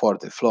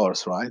 40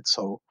 floors, right?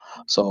 So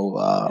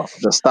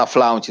the staff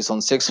lounge is on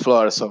 6th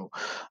floor, so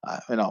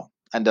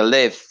and the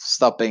lift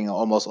stopping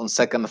almost on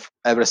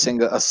every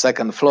single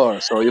second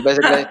floor. So you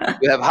basically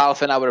you have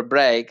half an hour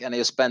break and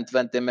you spend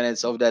 20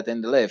 minutes of that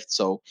in the lift.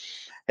 So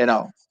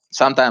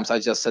sometimes I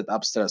just sit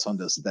upstairs on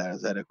the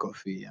stairs, had a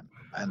coffee,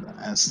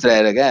 and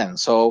straight again.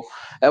 So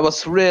it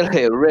was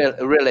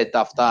really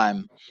tough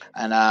time,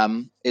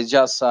 and it's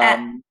just.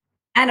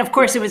 And of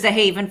course, it was a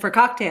haven for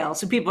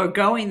cocktails, so people are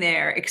going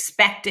there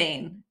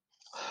expecting,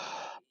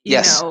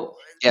 yes. the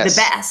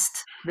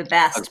best.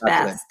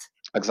 Exactly.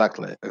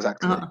 Exactly.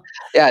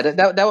 Yeah,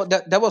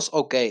 that was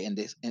okay in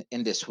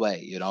this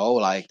way,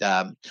 like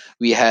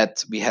we had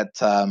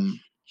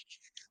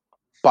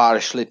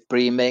partially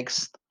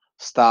pre-mixed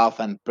stuff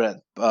and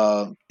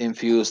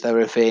infused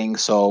everything.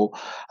 So,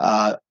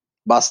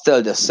 but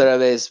still, the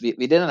service we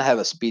didn't have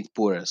a speed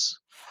pourers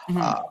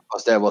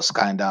because there was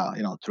kind of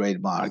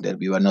trademark that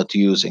we were not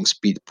using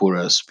speed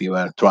pourers. We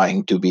were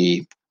trying to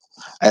be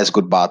as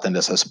good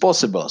bartenders as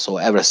possible. So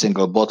every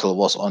single bottle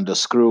was on the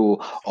screw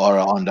or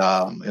on the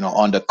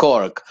on the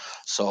cork.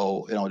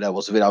 So that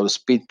was without a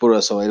speed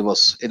pourer. So it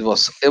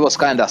was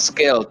kind of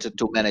skill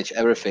to manage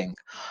everything.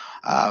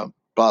 Uh,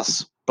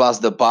 plus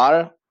the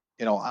bar.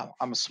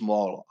 I'm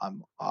small.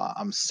 I'm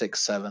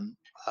 6'7".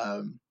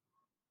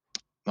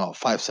 No,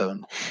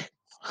 5'7".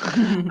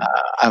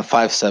 I'm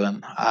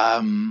 5'7".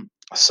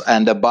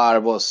 And the bar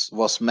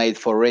was made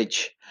for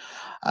Rich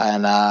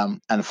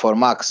and for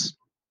Max.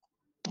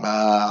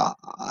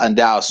 And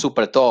they are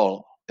super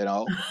tall.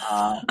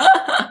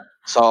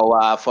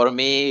 So for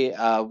me,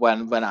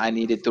 when I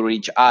needed to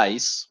reach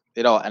ice,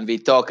 and we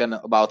talking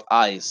about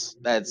ice,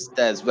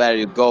 that's where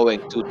you're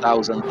going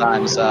 2,000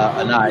 times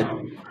a night.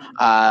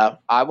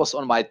 I was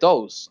on my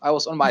toes. I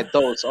was on my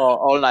toes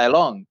all night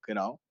long.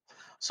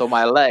 So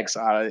my legs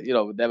are,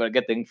 they were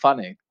getting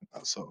funny.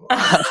 So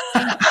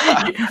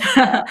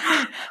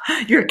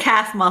your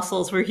calf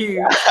muscles were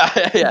huge.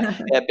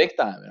 yeah, big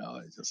time.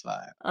 It's just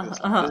like this is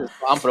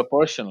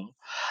unproportional.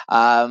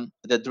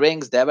 The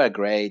drinks, they were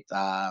great.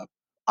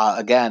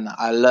 Again,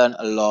 I learned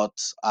a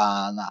lot,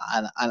 and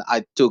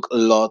I took a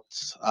lot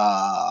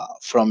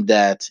from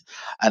that,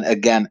 and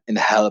again, it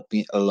helped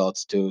me a lot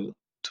to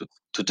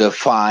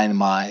define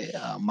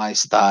my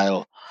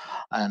style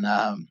and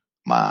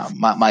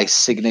my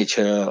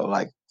signature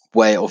like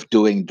way of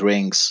doing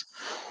drinks.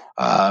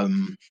 I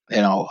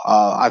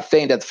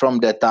think that from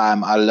that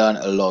time I learned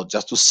a lot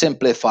just to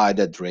simplify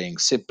the drink,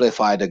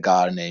 simplify the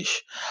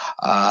garnish,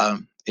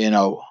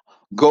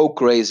 go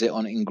crazy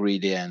on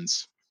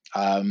ingredients,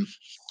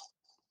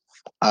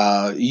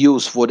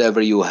 use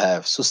whatever you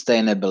have,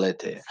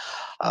 sustainability.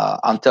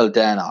 Until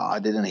then, I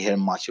didn't hear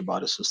much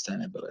about the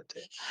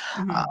sustainability.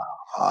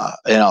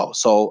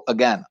 So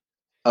again,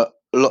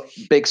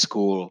 big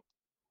school.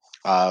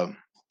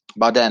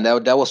 But then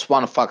there was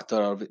one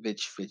factor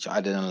which I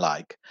didn't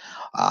like,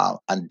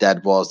 and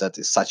that was that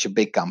it's such a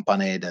big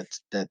company that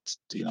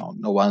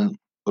no one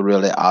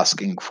really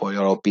asking for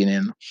your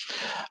opinion,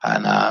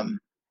 and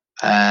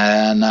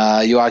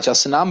you are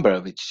just a number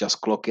which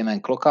just clock in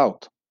and clock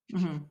out.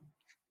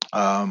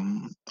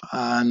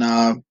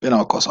 And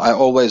because I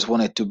always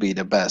wanted to be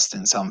the best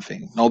in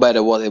something, no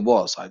matter what it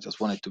was. I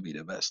just wanted to be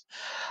the best.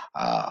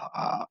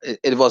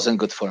 It wasn't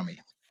good for me.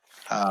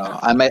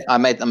 I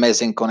made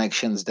amazing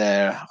connections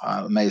there,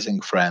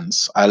 amazing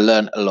friends. I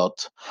learned a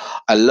lot.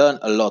 I learned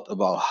a lot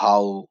about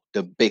how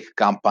the big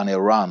company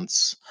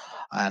runs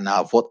and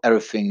what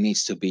everything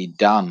needs to be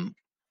done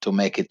to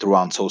make it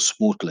run so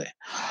smoothly.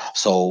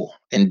 So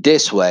in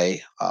this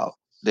way,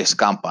 this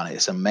company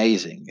is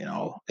amazing.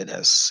 It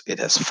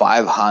has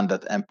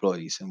 500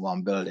 employees in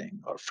one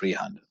building or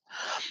 300,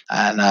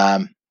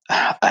 and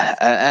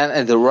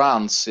and it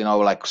runs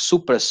like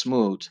super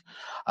smooth.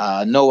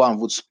 No one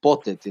would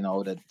spot it,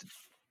 that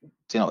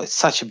it's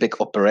such a big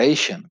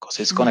operation because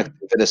it's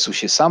connected to the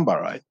Sushi Samba,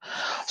 right?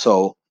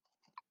 So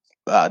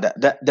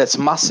that's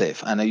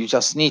massive, and you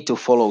just need to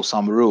follow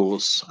some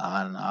rules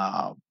and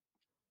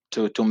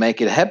to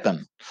make it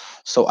happen.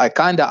 So I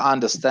kind of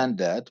understand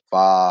that,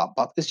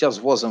 but it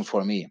just wasn't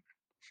for me.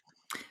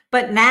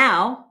 But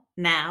now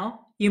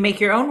you make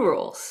your own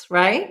rules,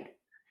 right?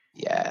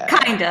 Yeah.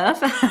 Kind of.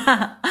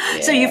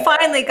 So you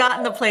finally got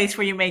in the place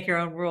where you make your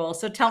own rules.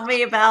 So tell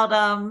me about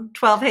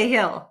 12 Hay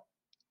Hill.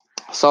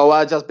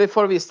 So just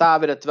before we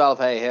start with the 12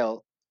 Hay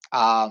Hill,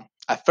 I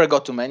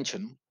forgot to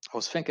mention, I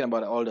was thinking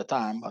about it all the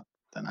time, but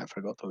then I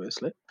forgot,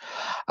 obviously.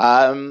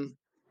 When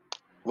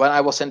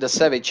I was in the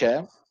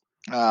Ceviche,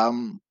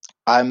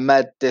 I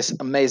met this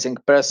amazing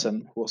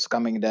person who was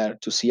coming there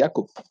to see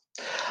Jakub.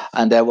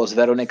 And there was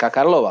Veronika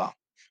Karlova.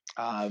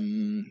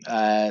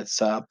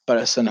 It's a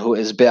person who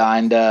is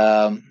behind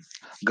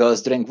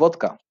Girls Drink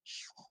Vodka.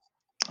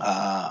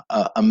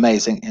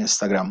 Amazing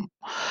Instagram,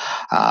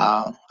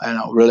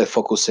 really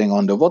focusing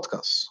on the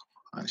vodkas.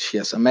 And she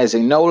has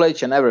amazing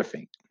knowledge and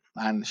everything.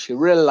 And she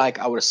really liked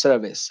our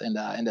service in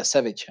the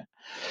Ceviche.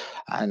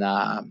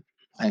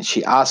 And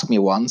she asked me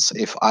once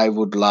if I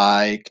would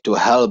like to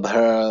help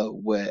her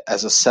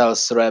as a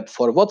sales rep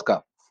for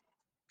vodka.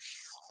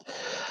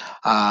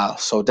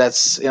 So that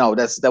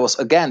was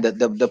again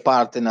the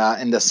part in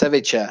the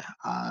Ceviche,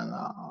 and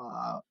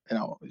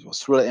it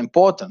was really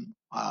important.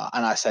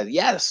 And I said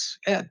yes,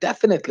 yeah,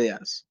 definitely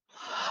yes.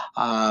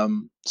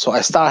 So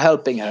I started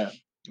helping her.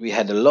 We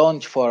had a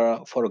launch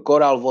for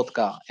Goral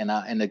vodka in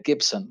a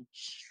Gibson,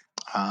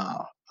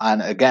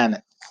 and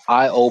again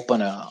eye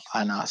opener,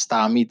 and I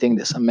started meeting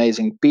these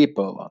amazing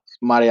people.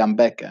 Marianne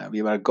Becker.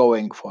 We were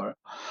going to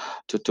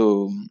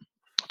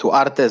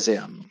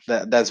Artesian.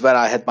 That's where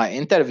I had my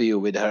interview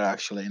with her,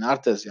 actually, in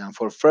Artesian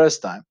for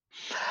first time.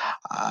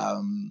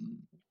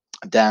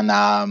 Then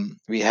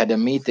we had a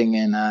meeting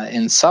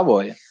in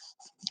Savoy,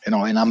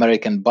 in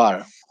American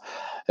bar.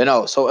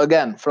 So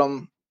again,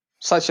 from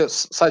such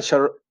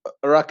a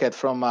racket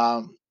from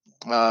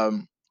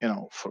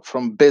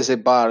from busy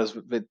bars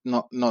with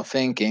no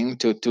thinking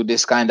to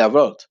this kind of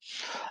world.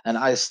 And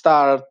I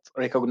start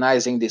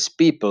recognizing these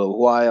people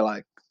who I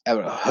like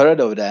ever heard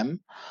of them,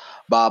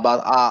 but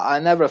I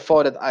never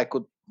thought that I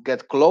could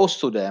get close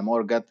to them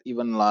or get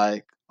even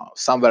like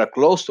somewhere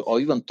close to or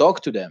even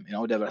talk to them.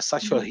 They were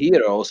such a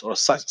heroes or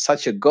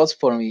such a gods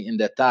for me in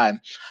that time.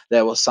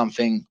 There was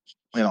something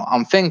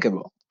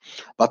unthinkable.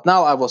 But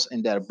now I was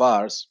in their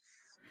bars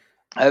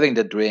having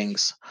the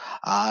drinks.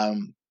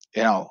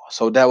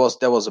 So there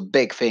was a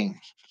big thing.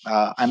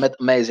 I met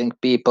amazing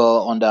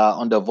people on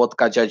the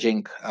vodka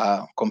judging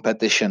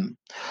competition,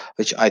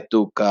 which I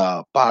took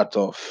part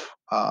of,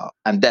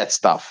 and that's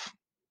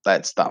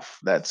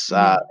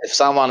if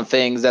someone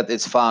thinks that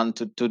it's fun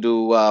to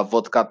do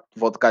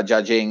vodka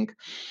judging,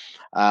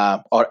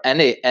 or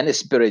any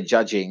spirit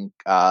judging,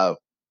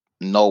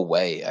 no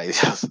way. I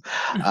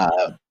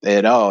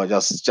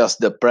just just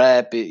the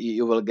prep.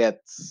 You will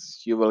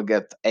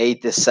get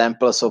 80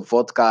 samples of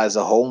vodka as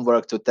a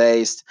homework to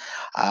taste,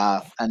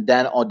 and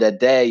then on the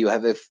day you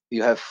have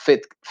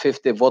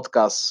 50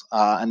 vodkas,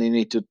 and you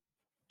need to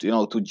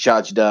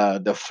judge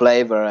the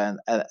flavor and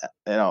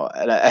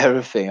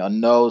everything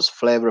on nose,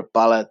 flavor,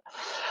 palate,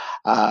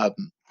 um,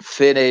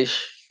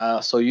 finish.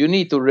 So you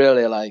need to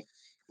really like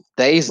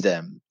taste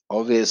them.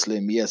 Obviously,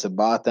 me as a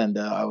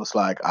bartender, I was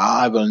like,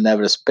 I will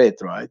never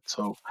spit, right?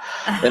 So,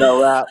 you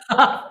know, uh,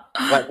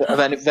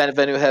 when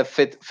you have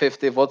 50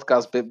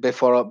 vodkas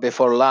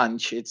before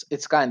lunch,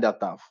 it's kind of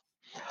tough.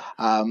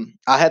 I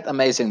had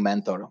amazing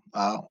mentor.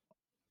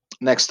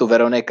 Next to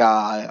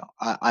Veronica,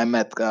 I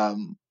met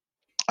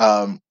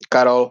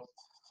Karol.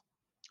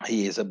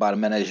 He is a bar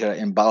manager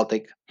in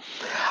Baltic,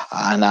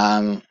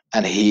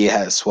 and he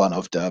has one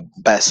of the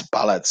best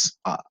palates.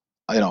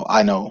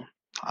 I know.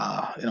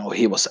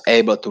 He was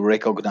able to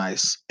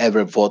recognize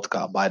every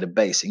vodka by the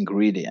base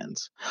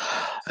ingredients.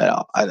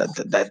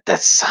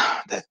 That's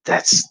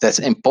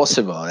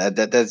impossible.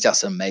 That's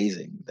just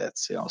amazing.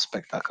 That's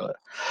spectacular.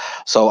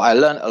 So I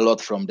learned a lot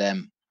from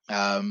them.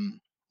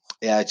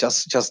 Yeah,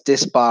 just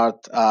this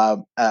part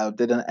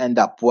didn't end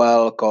up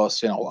well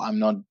because I'm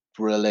not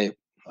really,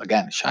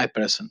 again, shy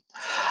person.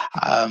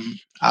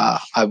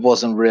 I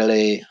wasn't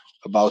really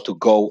about to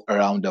go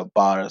around the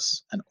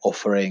bars and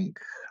offering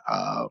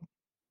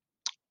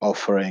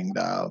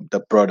the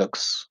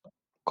products,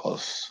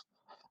 because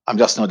I'm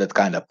just not that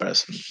kind of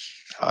person.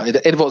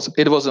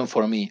 It wasn't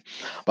for me,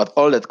 but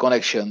all that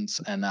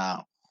connections and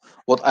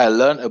what I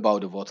learned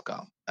about the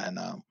vodka, and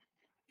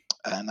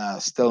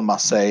still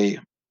must say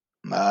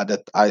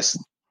that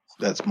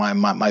that's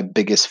my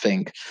biggest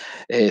thing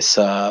is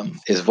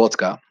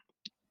vodka.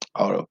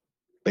 Our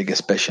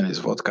biggest passion is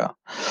vodka.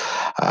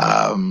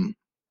 Um,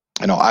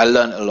 I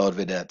learned a lot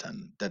with that,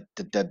 and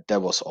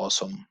that was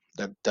awesome.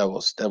 That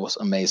was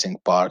amazing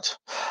part.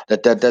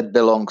 That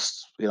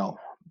belongs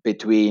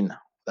between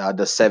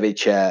the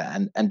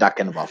ceviche and duck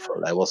and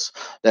waffle.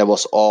 That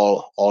was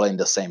all in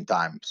the same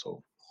time.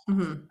 So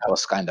that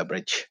was kind of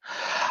rich.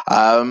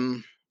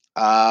 Um,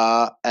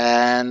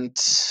 and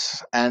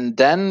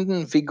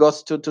then we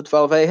got to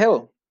 12A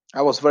Hill.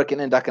 I was working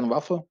in duck and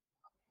waffle,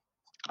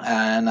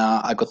 and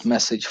I got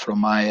message from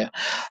my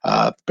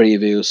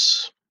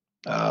previous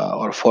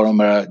or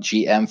former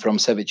GM from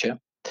Ceviche,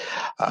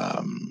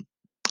 um,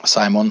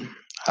 Simon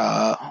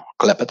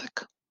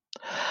Klepetek,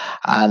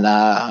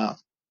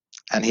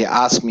 and he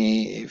asked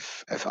me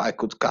if I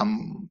could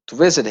come to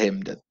visit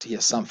him. That he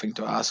has something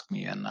to ask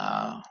me, and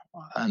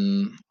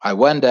I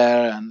went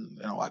there,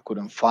 and I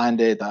couldn't find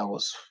it. I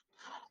was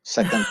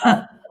second.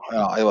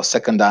 I was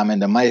second time in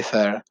the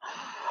Mayfair.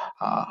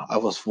 I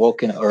was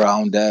walking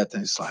around that,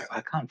 and it's like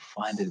I can't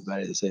find it.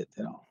 Where is it?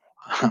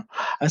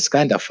 It's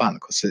kind of fun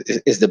because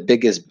it's the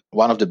biggest,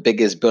 one of the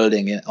biggest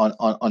building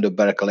on the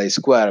Berkeley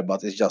Square,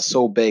 but it's just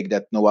so big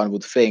that no one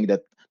would think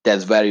that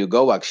that's where you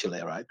go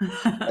actually, right?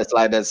 It's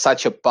like that's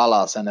such a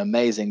palace, an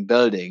amazing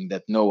building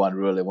that no one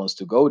really wants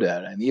to go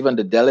there. And even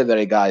the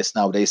delivery guys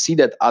now, they see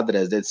that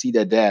address, they see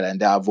that there, and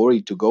they are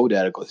worried to go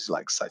there because it's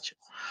like such an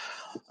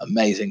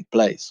amazing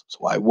place.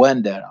 So I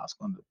went there,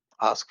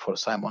 asked for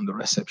Simon on the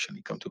reception.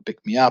 He come to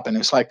pick me up, and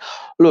it's like,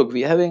 look,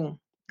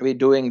 we're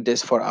doing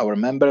this for our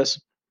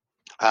members.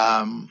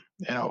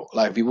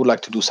 Like we would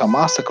like to do some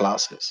master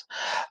classes,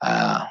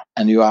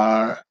 and you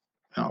are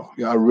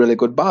a really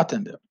good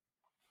bartender.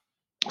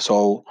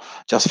 So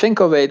just think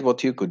of it,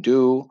 what you could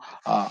do.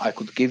 I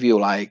could give you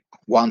like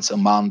once a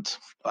month,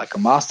 like a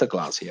master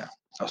class here.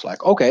 I was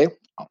like, okay,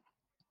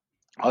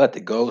 I'll let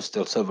it go.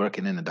 Still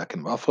working in a duck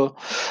and waffle.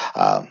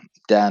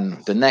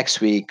 Then the next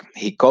week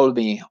he called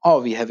me.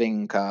 Oh, we're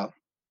having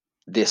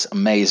this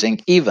amazing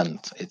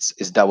event.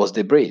 That was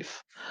the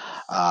brief,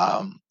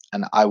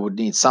 and I would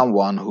need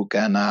someone who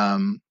can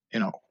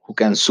who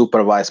can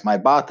supervise my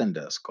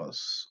bartenders,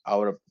 because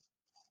our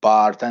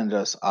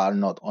bartenders are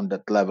not on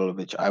that level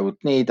which I would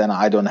need, and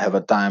I don't have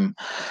a time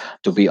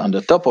to be on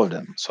the top of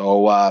them.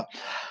 So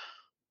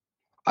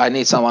I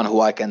need someone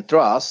who I can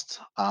trust,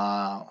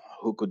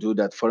 who could do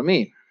that for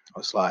me. I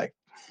was like,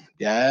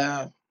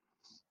 yeah.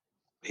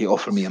 He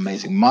offered me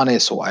amazing money,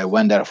 so I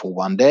went there for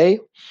one day.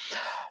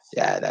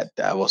 Yeah,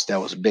 that was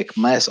a big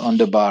mess on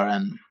the bar,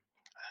 and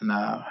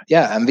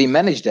we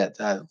managed that.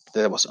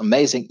 That was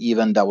amazing.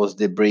 Even that was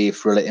the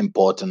brief, really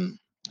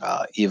important.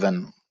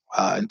 Even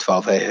in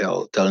 12A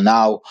Hill till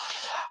now,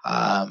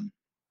 um,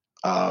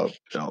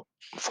 you know,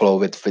 follow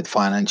with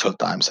Financial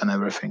Times and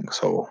everything.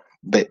 So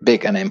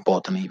big and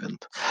important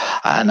event,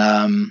 and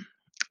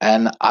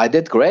I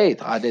did great.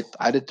 I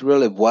did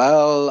really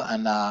well,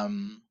 and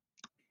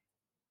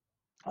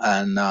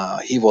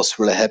he was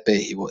really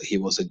happy. He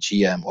was a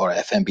GM or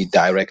F&B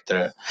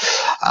director,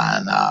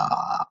 and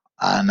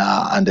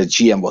and the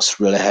GM was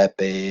really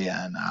happy,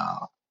 and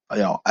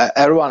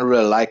everyone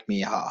really liked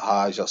me.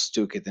 How I just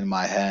took it in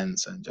my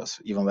hands, and just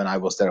even when I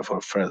was there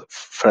for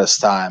first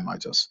time, I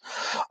just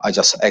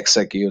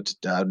executed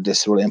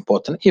this really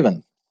important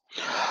event.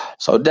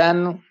 So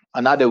then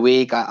another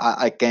week,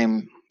 I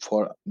came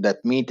for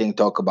that meeting,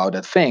 talk about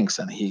that things,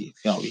 and he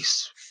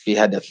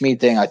had that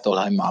meeting. I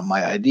told him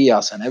my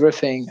ideas and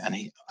everything,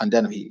 and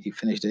then he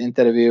finished the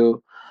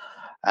interview,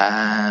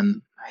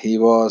 and he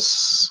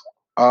was,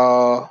 we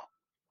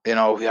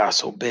are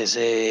so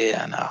busy,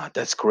 and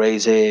that's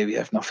crazy. We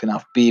have not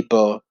enough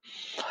people.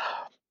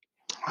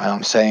 And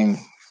I'm saying,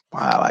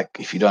 like,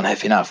 if you don't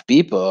have enough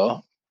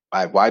people,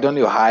 like, why don't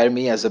you hire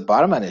me as a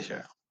bar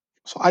manager?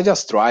 So I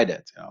just tried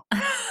it.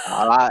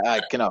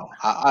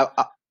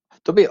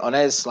 To be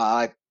honest,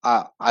 like,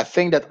 I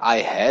think that I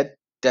had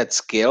that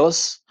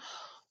skills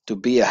to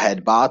be a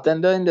head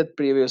bartender in the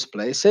previous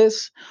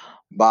places,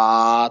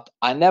 but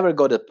I never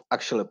got the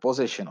actual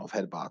position of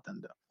head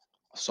bartender.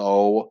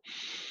 So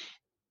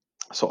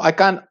I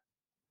can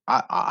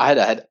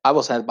I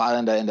was head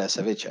bartender in the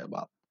ceviche,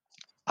 but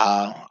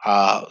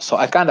so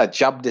I kind of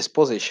jumped this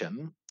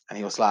position, and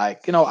he was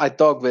like, I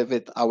talked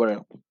with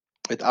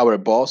our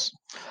boss,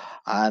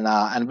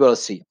 and we'll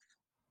see.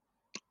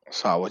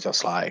 So I was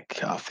just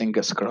like,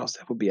 fingers crossed,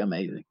 that would be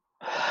amazing.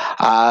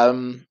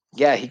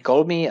 Yeah, he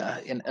called me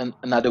in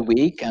another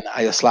week, and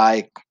I was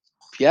like,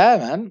 yeah,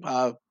 man,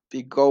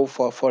 we go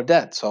for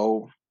that.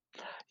 So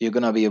you're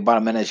gonna be a bar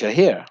manager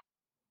here.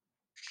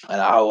 And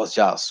I was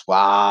just,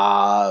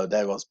 wow,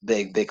 that was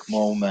big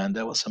moment.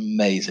 That was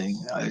amazing.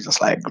 I was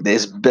just like,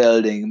 this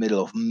building,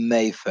 middle of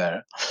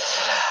Mayfair,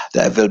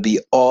 that will be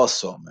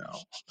awesome.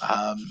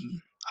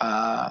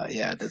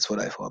 Yeah, that's what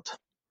I thought.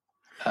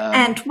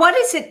 And what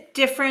is it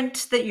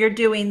different that you're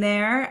doing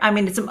there? I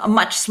mean, it's a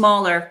much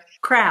smaller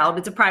crowd.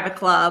 It's a private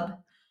club.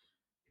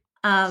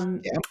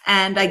 Yeah,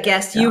 And I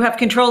guess yeah, you have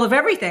control of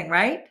everything,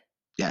 right?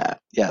 yeah,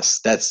 yes,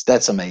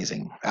 that's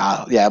amazing.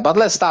 Yeah, but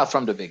let's start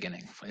from the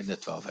beginning in the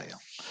 12 a.m.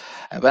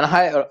 And when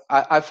I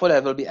thought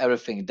that will be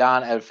everything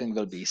done, everything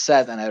will be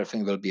set, and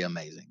everything will be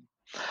amazing.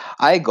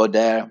 I got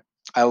there.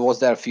 I was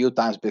there a few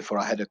times before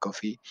I had a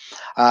coffee.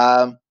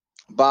 But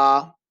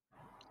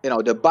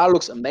the bar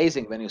looks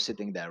amazing when you're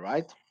sitting there,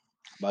 right?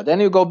 But then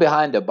you go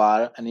behind the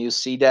bar and you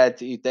see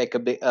that you take a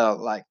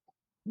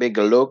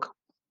bigger look.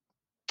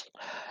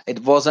 It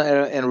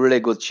wasn't in really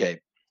good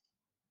shape,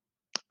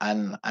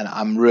 and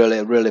I'm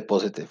really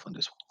positive on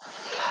this one.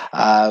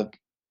 Uh,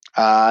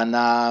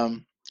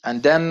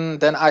 and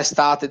then I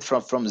started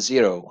from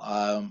zero,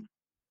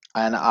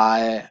 and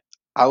I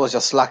was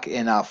just lucky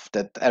enough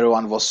that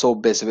everyone was so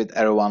busy with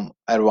everyone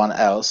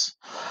else,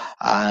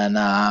 and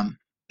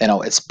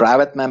it's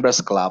private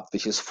members club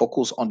which is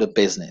focused on the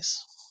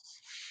business.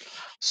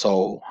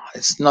 So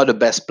it's not the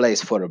best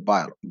place for a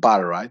bar,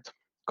 right?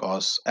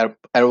 Because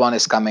everyone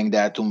is coming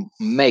there to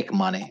make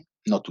money,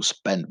 not to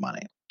spend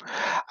money.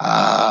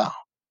 Uh,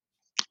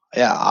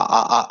 yeah,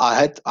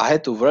 I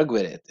had to work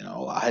with it.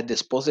 I had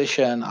this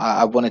position.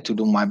 I wanted to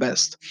do my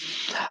best,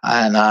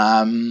 and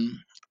I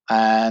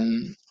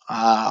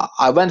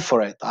went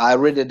for it. I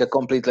redid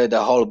completely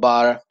the whole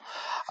bar.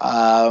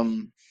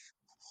 Um,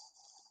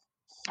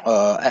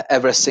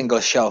 every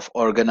single shelf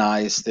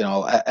organized.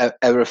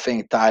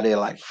 Everything tidy,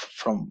 like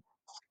from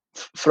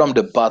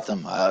the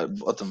bottom.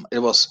 It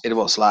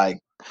was like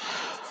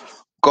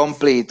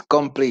complete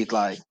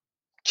like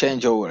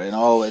changeover.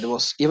 It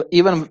was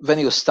even when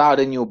you start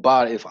a new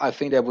bar. If I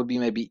think that would be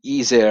maybe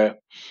easier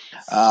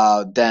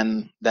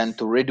than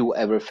to redo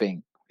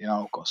everything.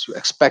 Because you're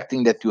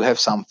expecting that you have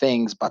some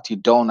things, but you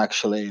don't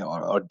actually,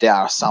 or they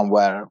are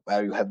somewhere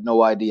where you have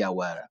no idea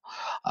where.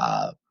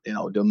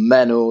 The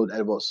menu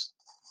that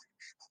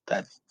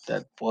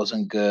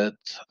wasn't good.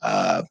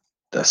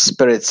 The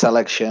spirit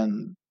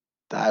selection,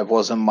 there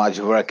wasn't much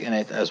work in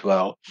it as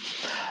well.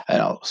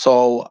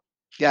 So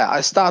yeah,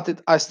 I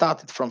started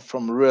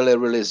from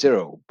really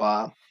zero,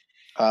 but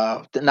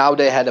now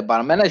they had a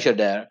bar manager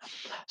there,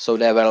 so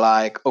they were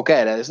like,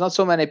 okay, there's not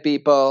so many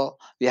people,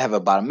 we have a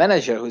bar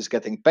manager who's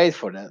getting paid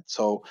for that,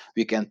 so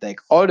we can take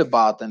all the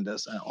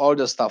bartenders and all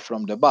the stuff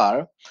from the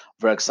bar,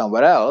 work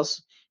somewhere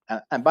else,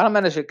 and bar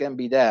manager can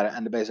be there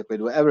and basically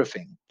do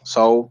everything.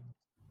 So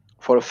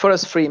for the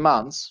first 3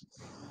 months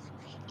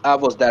I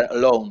was there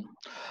alone,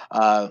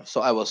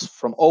 So I was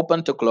from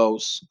open to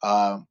close,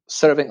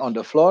 serving on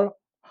the floor,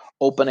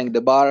 opening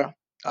the bar,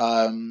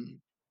 um,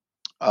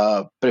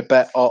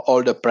 prepare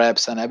all the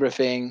preps and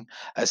everything,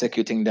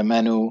 executing the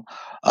menu,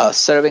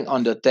 serving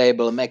on the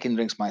table, making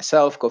drinks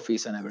myself,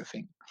 coffees and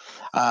everything.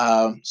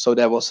 So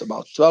there was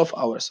about 12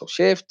 hours of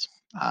shift.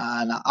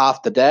 And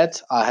after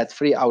that, I had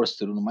 3 hours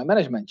to do my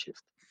management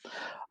shift.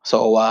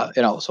 So,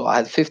 so I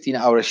had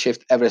 15-hour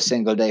shift every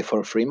single day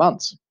for 3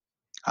 months.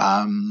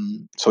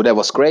 So that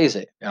was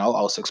crazy. I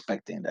was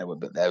expecting there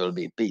will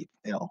be peak,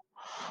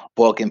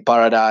 walk in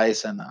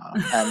paradise and not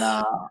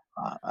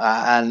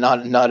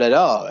at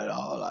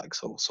all, like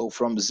so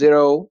from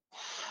zero.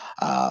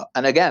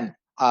 And again,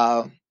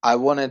 I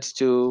wanted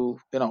to,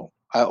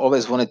 I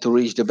always wanted to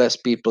reach the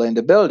best people in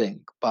the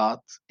building, but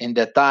in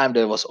that time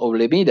there was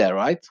only me there,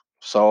 right?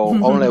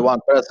 So only one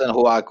person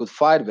who I could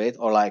fight with,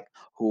 or like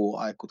who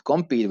I could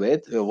compete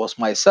with, was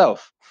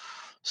myself.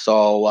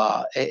 So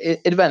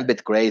it went a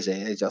bit crazy.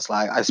 It's just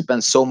like I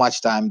spent so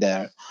much time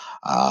there,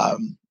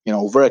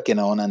 working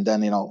on, and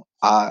then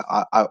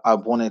I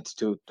wanted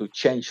to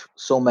change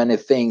so many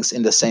things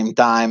in the same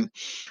time,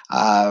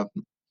 uh,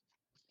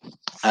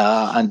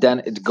 and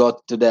then it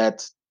got to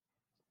that.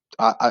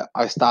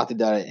 I started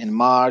there in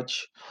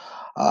March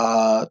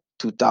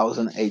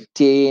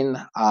 2018,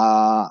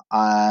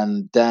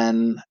 and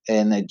then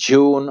in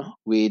June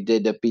we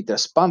did the Peter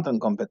Spanton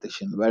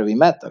competition where we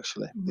met,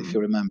 actually, if you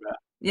remember.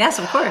 Yes,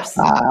 of course.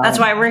 That's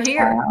why we're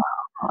here.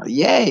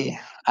 Yay.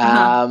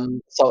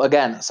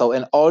 So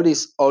in all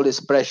this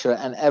pressure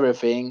and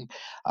everything,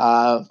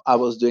 I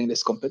was doing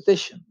this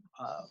competition,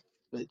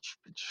 which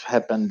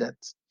happened that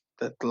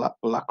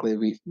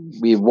luckily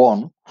we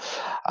won.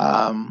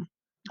 um,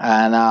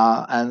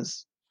 and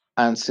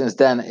since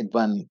then it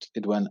went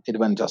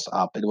just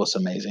up. It was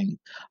amazing.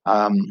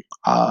 I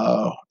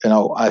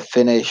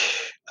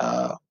finished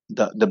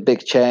the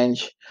big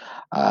change.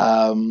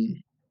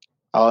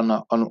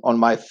 On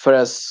my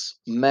first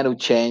menu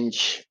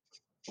change,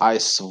 I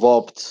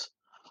swapped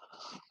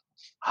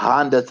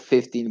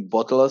 115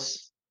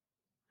 bottles,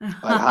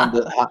 like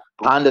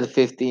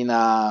 115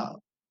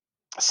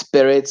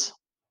 spirits,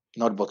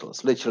 not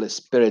bottles, literally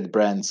spirit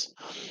brands.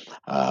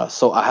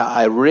 So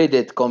I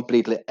redid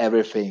completely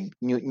everything.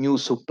 New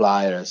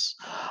suppliers,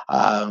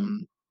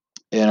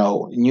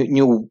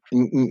 new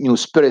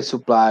spirit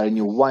supplier,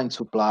 new wine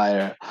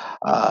supplier,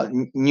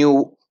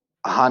 new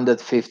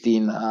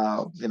 115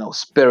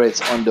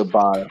 spirits on the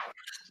bar.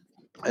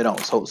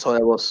 So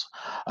there was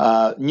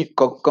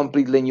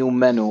completely new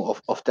menu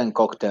of 10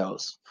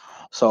 cocktails.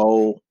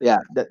 So yeah,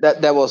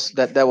 that was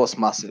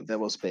massive. That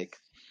was big.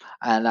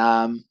 And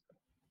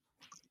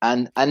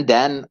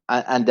then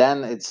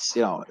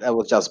it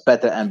was just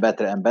better and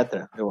better and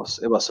better. It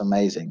was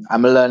amazing.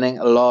 I'm learning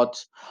a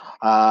lot,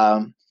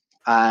 um,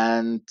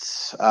 and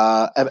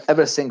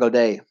every single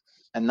day.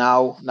 And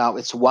now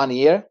it's 1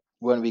 year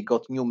when we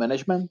got new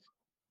management,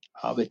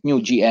 with new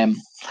GM,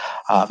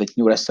 with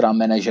new restaurant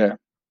manager.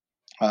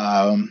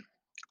 um,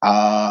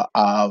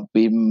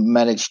 we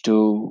managed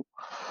to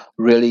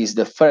release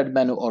the third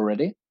menu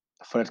already,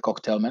 third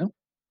cocktail menu,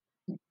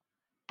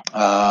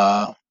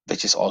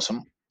 which is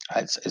awesome.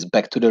 It's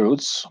back to the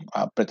roots.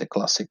 Pretty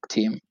classic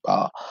team.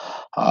 Uh,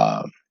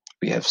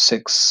 we have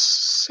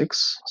six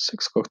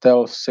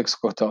cocktails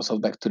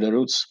of Back to the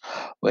Roots,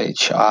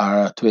 which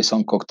are Twist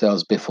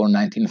cocktails before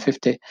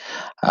 1950,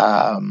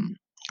 um,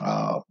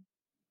 uh,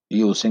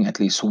 using at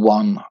least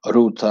one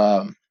root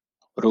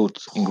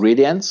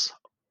ingredients,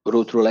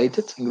 root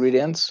related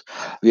ingredients.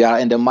 We are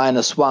in the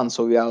 -1,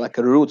 so we are like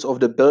a roots of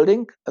the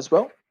building as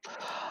well.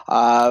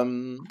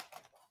 Um,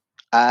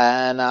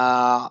 and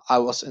I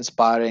was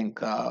inspiring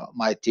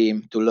my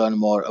team to learn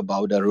more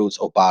about the roots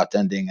of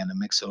bartending and the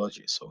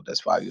mixology. So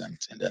that's why we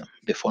went in the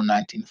before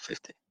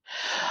 1950,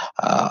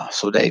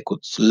 so they could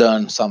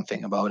learn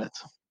something about it.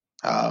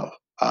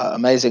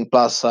 Amazing.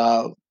 Plus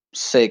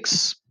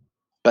 6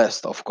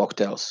 best of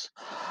cocktails.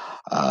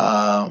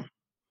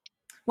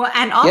 Well,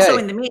 and also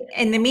Yeah,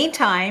 in the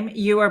meantime,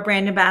 you are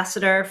brand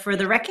ambassador for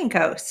the Wrecking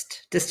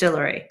Coast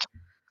Distillery.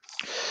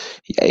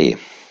 yay.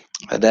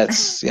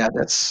 That's yeah.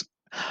 That's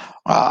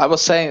I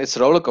was saying it's a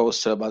roller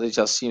coaster, but it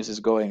just seems it's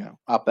going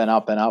up and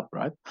up and up,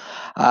 right?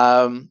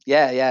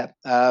 Yeah.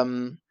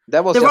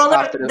 That was just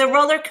after The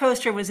roller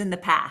coaster was in the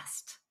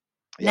past.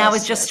 Now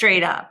it's just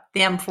straight up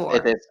the M4.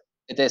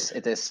 It is.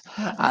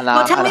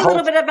 Well, tell me a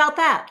little bit about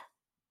that.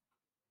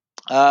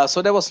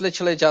 So that was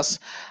literally just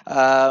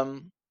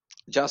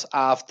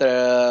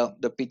after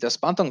the Peter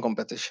Spanton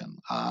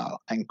competition,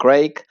 and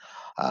Craig,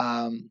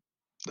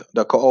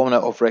 the co-owner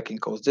of Wrecking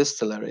Coast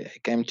Distillery, he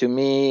came to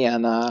me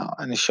and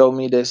he showed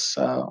me this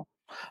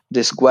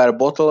square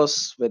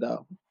bottles with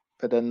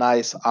a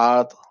nice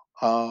art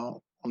on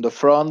the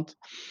front,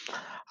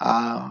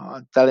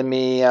 telling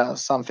me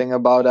something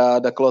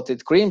about the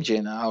clotted cream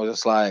gin. I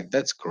was like,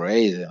 that's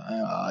crazy.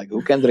 Like,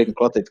 who can drink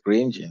clotted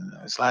cream gin?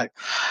 It's like,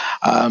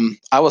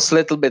 I was a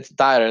little bit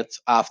tired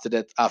after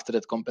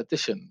that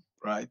competition,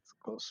 right?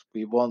 Because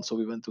we won, so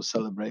we went to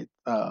celebrate.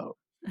 I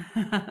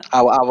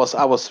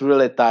was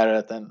really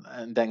tired,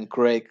 and then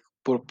Craig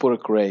poor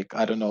Craig.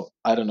 I don't know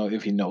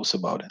if he knows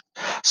about it.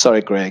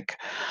 Sorry, Craig.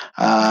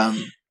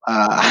 Um,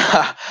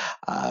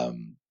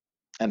 um,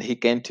 and he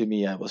came to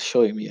me and was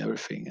showing me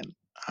everything,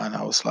 and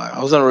I was like,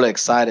 I wasn't really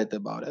excited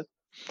about it.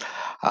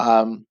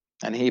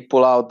 And he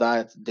pulled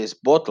out this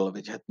bottle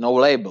which had no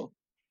label.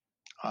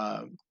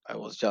 I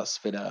was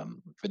just with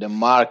a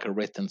marker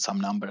written some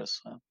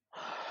numbers,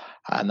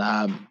 and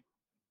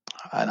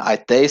I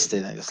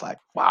tasted, and it's like,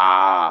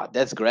 wow,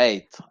 that's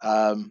great.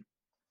 And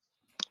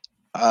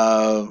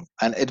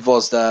it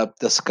was the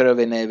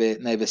Scurvy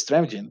Navy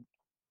Strength gin,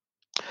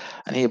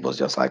 and he was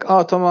just like,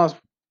 oh, Thomas,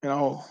 you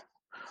know,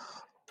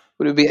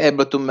 would you be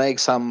able to make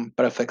some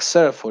perfect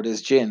serve for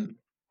this gin?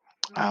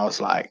 I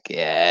was like,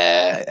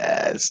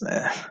 yeah,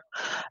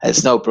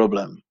 it's no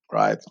problem,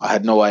 right? I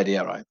had no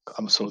idea, right?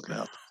 Absolutely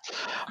not.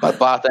 But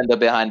bartender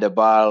behind the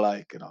bar,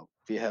 like,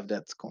 we have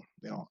that,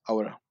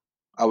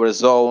 our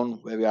zone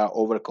where we are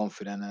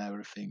overconfident and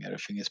everything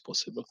is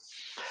possible.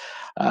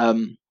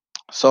 Um,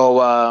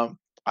 so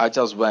I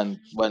just went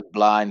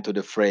blind to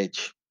the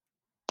fridge.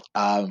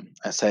 I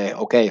say,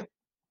 okay,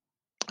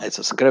 it's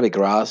a scurvy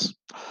grass.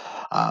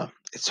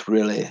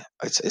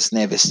 It's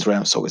Navy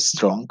strength, so it's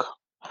strong.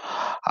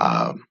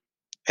 Um,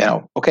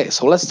 okay,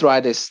 so let's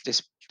try this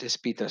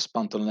Peter's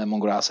Panton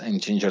lemongrass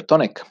and ginger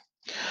tonic.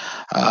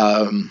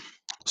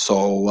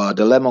 So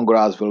the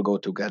lemongrass will go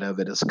together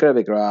with the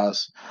scurvy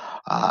grass,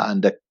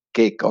 and the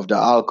kick of the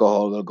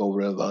alcohol will go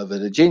really well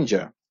with the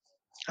ginger.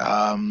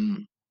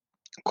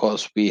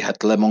 Because we had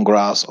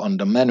lemongrass on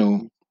the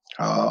menu,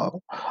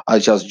 I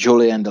just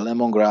julienne the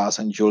lemongrass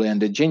and julienne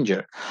the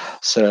ginger,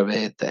 serve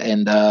it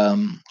in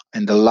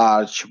the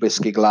large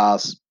whiskey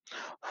glass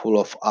full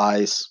of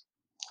ice,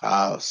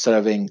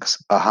 serving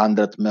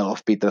 100 ml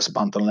of Peter's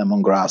Panton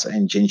lemongrass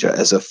and ginger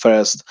as a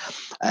first,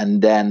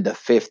 and then the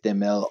 50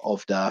 ml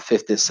of the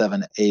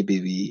 57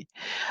 ABV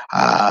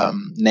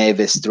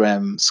Navy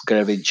Strength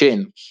Scurvy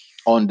gin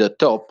on the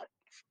top,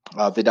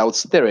 without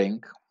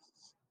stirring.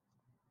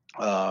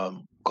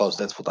 Because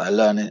that's what I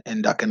learned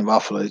in Duck and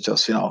Waffle. It's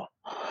just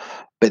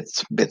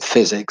bit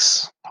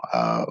physics.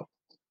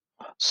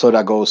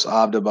 Soda goes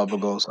up, the bubble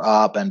goes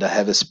up, and the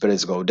heavy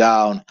spirits go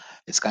down.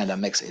 It's kind of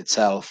mix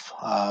itself.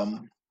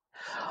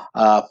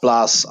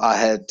 Plus, I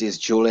had this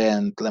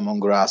julienne,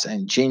 lemongrass,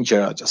 and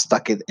ginger. I just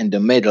stuck it in the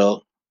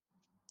middle.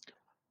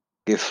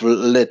 Give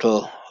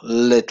little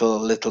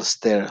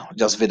stir,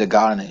 just with the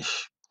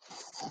garnish.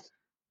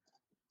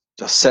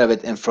 Just serve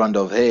it in front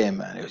of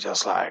him, and he was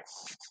just like,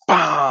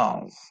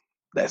 "Bam!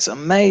 That's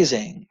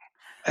amazing!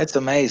 That's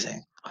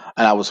amazing!"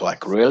 And I was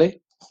like,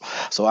 "Really?"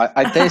 So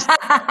I tasted,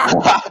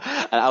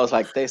 and I was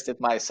like, taste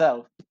it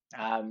myself.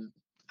 Um,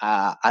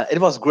 and it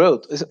was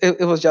great.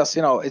 It was just,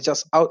 it's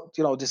just out,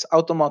 this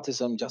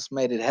automatism just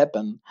made it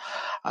happen.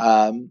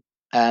 Um,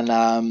 and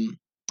um,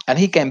 and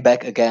he came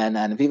back again,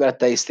 and we were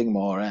tasting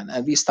more, and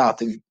we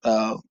started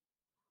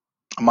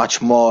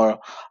much more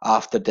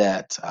after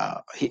that.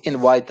 He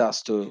invited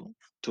us to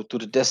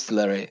the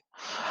distillery,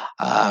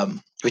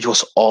 which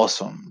was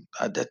awesome.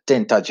 The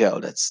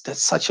Tintagel,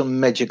 that's such a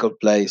magical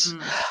place.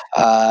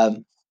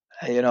 Um,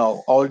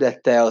 all the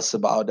tales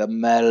about the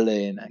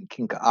Merlin and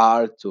King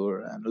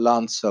Arthur and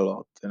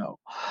Lancelot,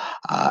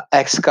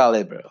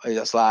 Excalibur. I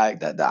just like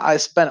that. I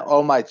spent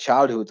all my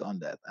childhood on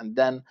that, and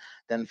then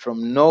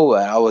from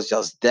nowhere, I was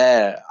just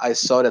there. I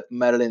saw that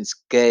Merlin's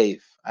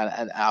cave,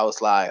 and I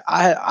was like,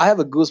 I have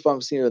a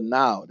goosebumps here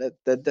now.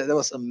 That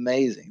was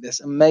amazing. This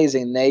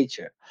amazing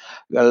nature.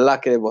 We are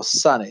lucky it was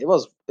sunny. It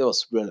was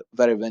really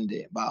very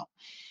windy, but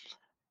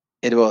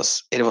it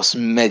was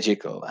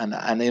magical, and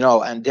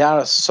they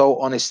are so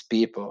honest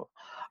people,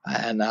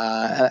 and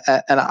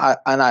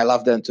I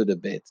love them to the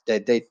bit.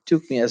 They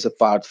took me as a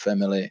part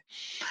family.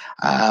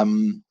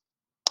 Um,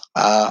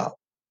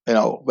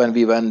 when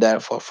we went there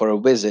for a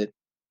visit,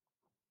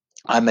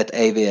 I met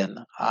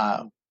Avian,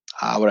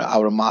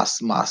 our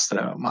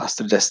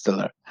master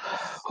distiller,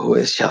 who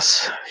is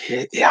just,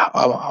 yeah,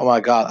 oh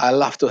my god, I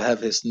love to have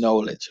his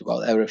knowledge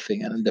about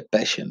everything, and the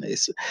passion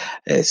is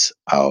it's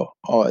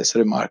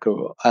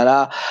remarkable.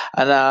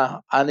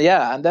 And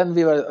yeah, and then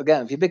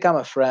we become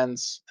a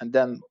friends, and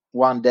then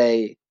one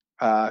day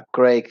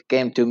Craig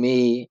came to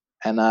me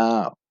and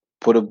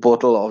put a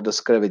bottle of the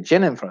Scurvy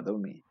gin in front of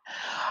me,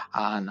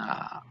 and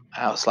I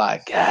was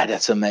like, yeah,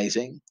 that's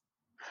amazing.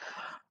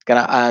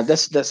 Can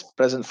that's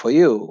present for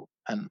you?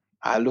 And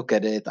I look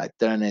at it, I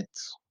turn it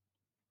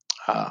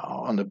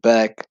on the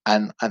back,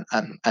 and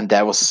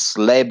there was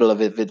label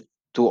of it with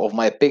two of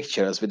my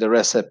pictures with the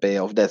recipe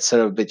of that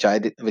syrup which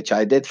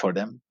I did for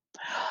them.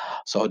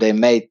 So they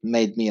made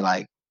me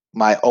like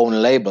my own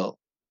label.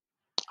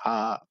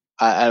 I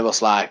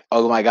was like,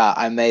 oh my god,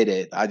 I made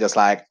it. I just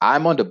like,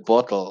 I'm on the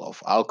bottle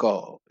of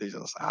alcohol. It's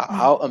just,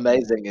 how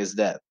amazing is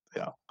that?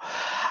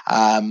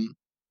 Um,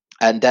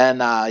 and then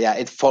yeah,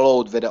 it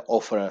followed with an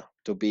offer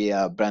to be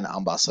a brand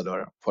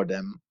ambassador for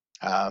them.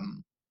 I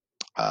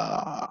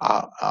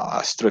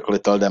strictly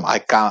told them I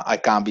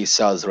can't be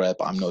sales rep.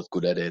 I'm not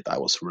good at it. I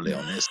was really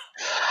honest.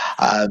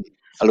 Um,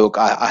 look,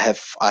 I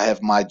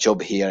have my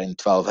job here in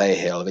 12 Hay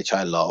Hill, which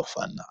I love,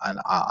 and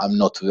I'm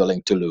not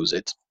willing to lose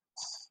it,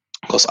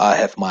 because I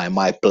have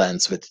my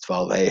plans with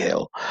 12 Hay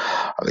Hill,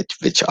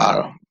 which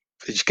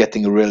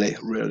getting really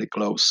really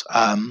close.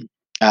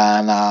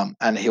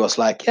 And he was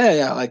like,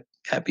 like,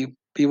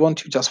 we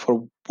want you just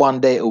for 1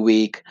 day a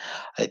week,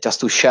 just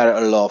to share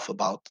a love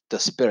about the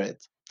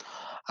spirit.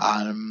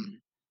 And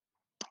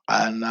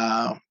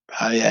have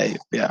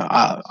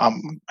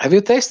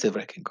you tasted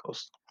Wrecking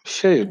Coast? I'm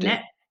sure you did.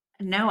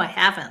 No, I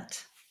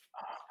haven't.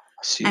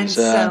 Susan. And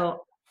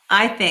so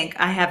I think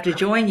I have to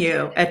join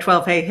you at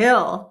 12 Hay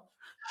Hill.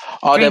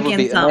 Oh, that would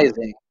be some.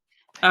 amazing.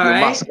 All you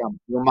right. must come.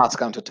 You must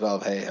come to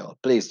 12 Hay Hill.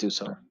 Please do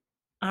so.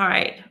 All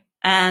right.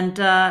 And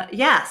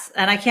yes,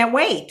 and I can't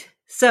wait.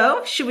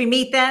 So should we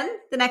meet then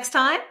the next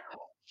time?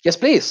 Yes,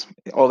 please.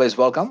 Always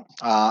welcome.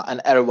 And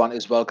everyone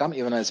is welcome,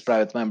 even as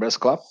Private Members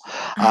Club.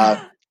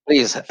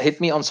 Please hit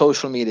me on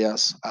social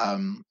medias.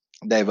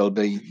 They will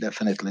be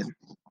definitely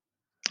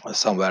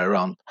somewhere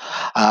around.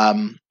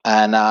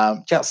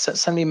 Just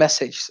send me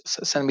message,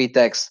 send me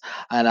text,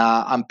 and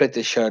I'm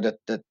pretty sure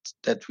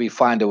that we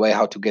find a way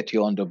how to get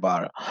you on the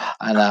bar.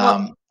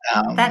 And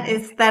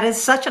that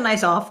is such a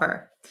nice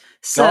offer.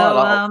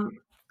 So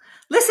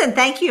listen,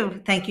 thank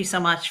you so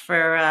much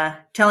for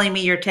telling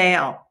me your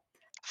tale.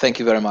 Thank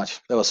you very much.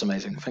 That was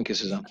amazing. Thank you,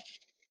 Susan.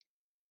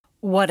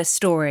 What a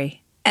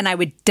story. And I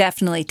would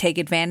definitely take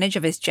advantage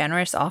of his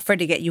generous offer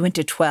to get you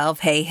into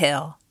 12 Hay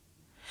Hill.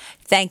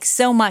 Thanks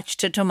so much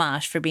to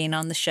Tomasz for being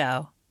on the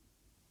show.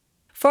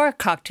 For our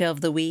cocktail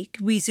of the week,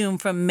 we zoom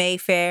from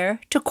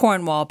Mayfair to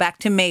Cornwall, back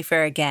to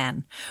Mayfair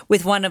again,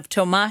 with one of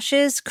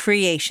Tomasz's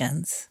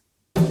creations.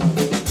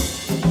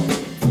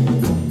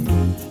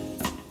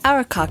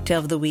 Our cocktail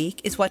of the week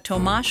is what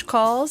Tomasz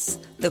calls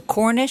the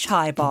Cornish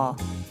Highball,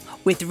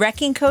 with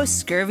Wrecking Coast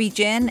Scurvy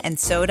Gin and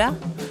Soda,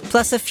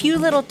 plus a few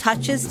little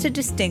touches to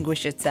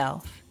distinguish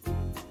itself.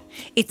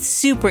 It's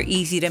super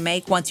easy to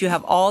make once you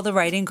have all the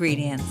right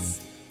ingredients.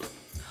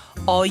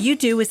 All you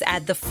do is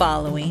add the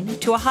following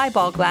to a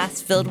highball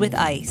glass filled with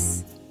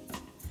ice: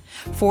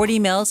 40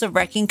 ml of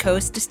Wrecking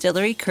Coast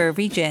Distillery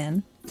Curvy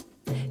Gin,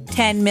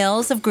 10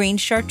 ml of green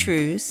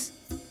chartreuse,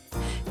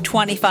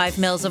 25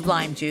 ml of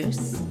lime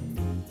juice,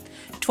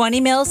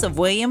 20 ml of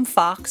William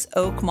Fox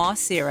Oak Moss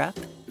Syrup,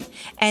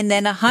 and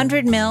then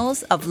 100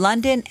 ml of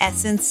London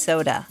Essence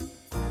Soda.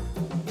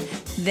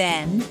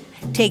 Then,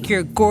 take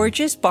your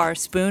gorgeous bar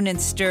spoon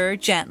and stir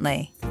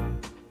gently.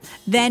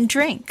 Then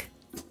drink.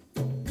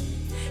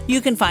 You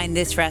can find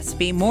this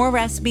recipe, more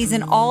recipes,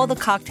 and all the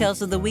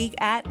cocktails of the week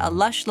at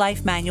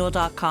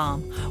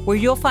alushlifemanual.com, where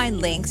you'll find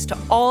links to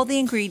all the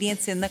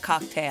ingredients in the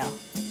cocktail.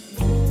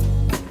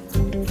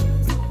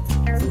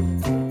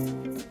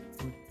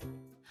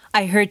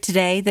 I heard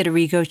today that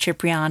Arrigo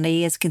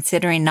Cipriani is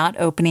considering not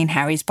opening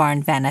Harry's Bar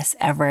in Venice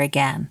ever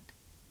again.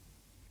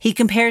 He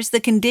compares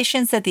the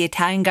conditions that the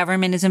Italian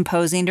government is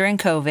imposing during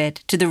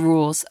COVID to the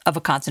rules of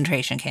a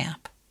concentration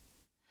camp.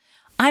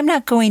 I'm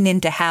not going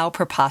into how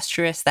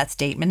preposterous that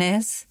statement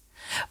is,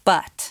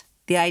 but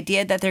the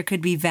idea that there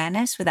could be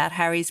Venice without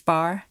Harry's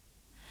Bar,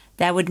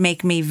 that would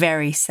make me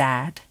very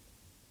sad.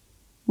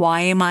 Why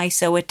am I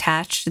so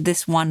attached to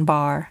this one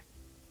bar?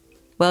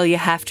 Well, you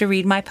have to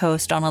read my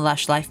post on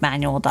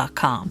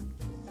alushlifemanual.com.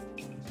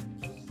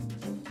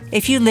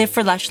 If you live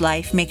for Lush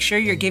Life, make sure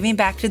you're giving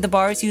back to the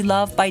bars you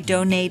love by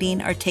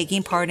donating or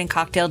taking part in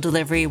cocktail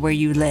delivery where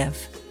you live.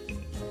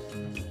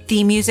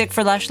 Theme music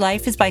for Lush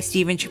Life is by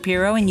Steven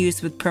Shapiro and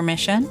used with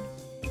permission.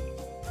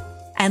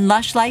 And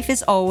Lush Life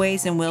is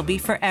always and will be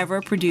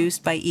forever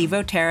produced by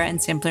Evo Terra and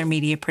Simpler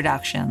Media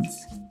Productions.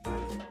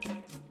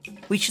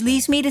 Which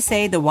leaves me to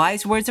say the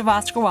wise words of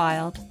Oscar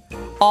Wilde: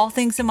 all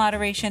things in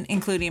moderation,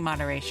 including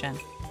moderation.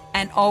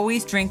 And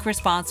always drink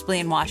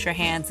responsibly and wash your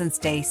hands and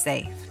stay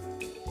safe.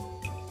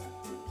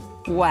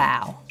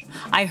 Wow.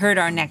 I heard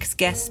our next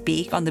guest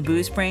speak on the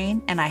Booze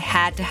Brain, and I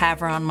had to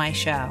have her on my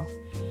show.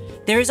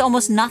 There is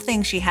almost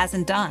nothing she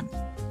hasn't done.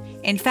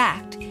 In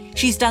fact,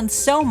 she's done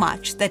so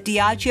much that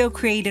Diageo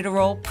created a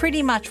role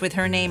pretty much with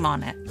her name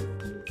on it.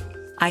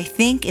 I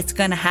think it's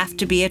going to have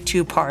to be a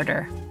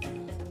two-parter.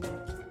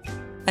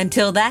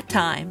 Until that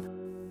time,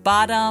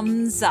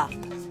 bottoms up.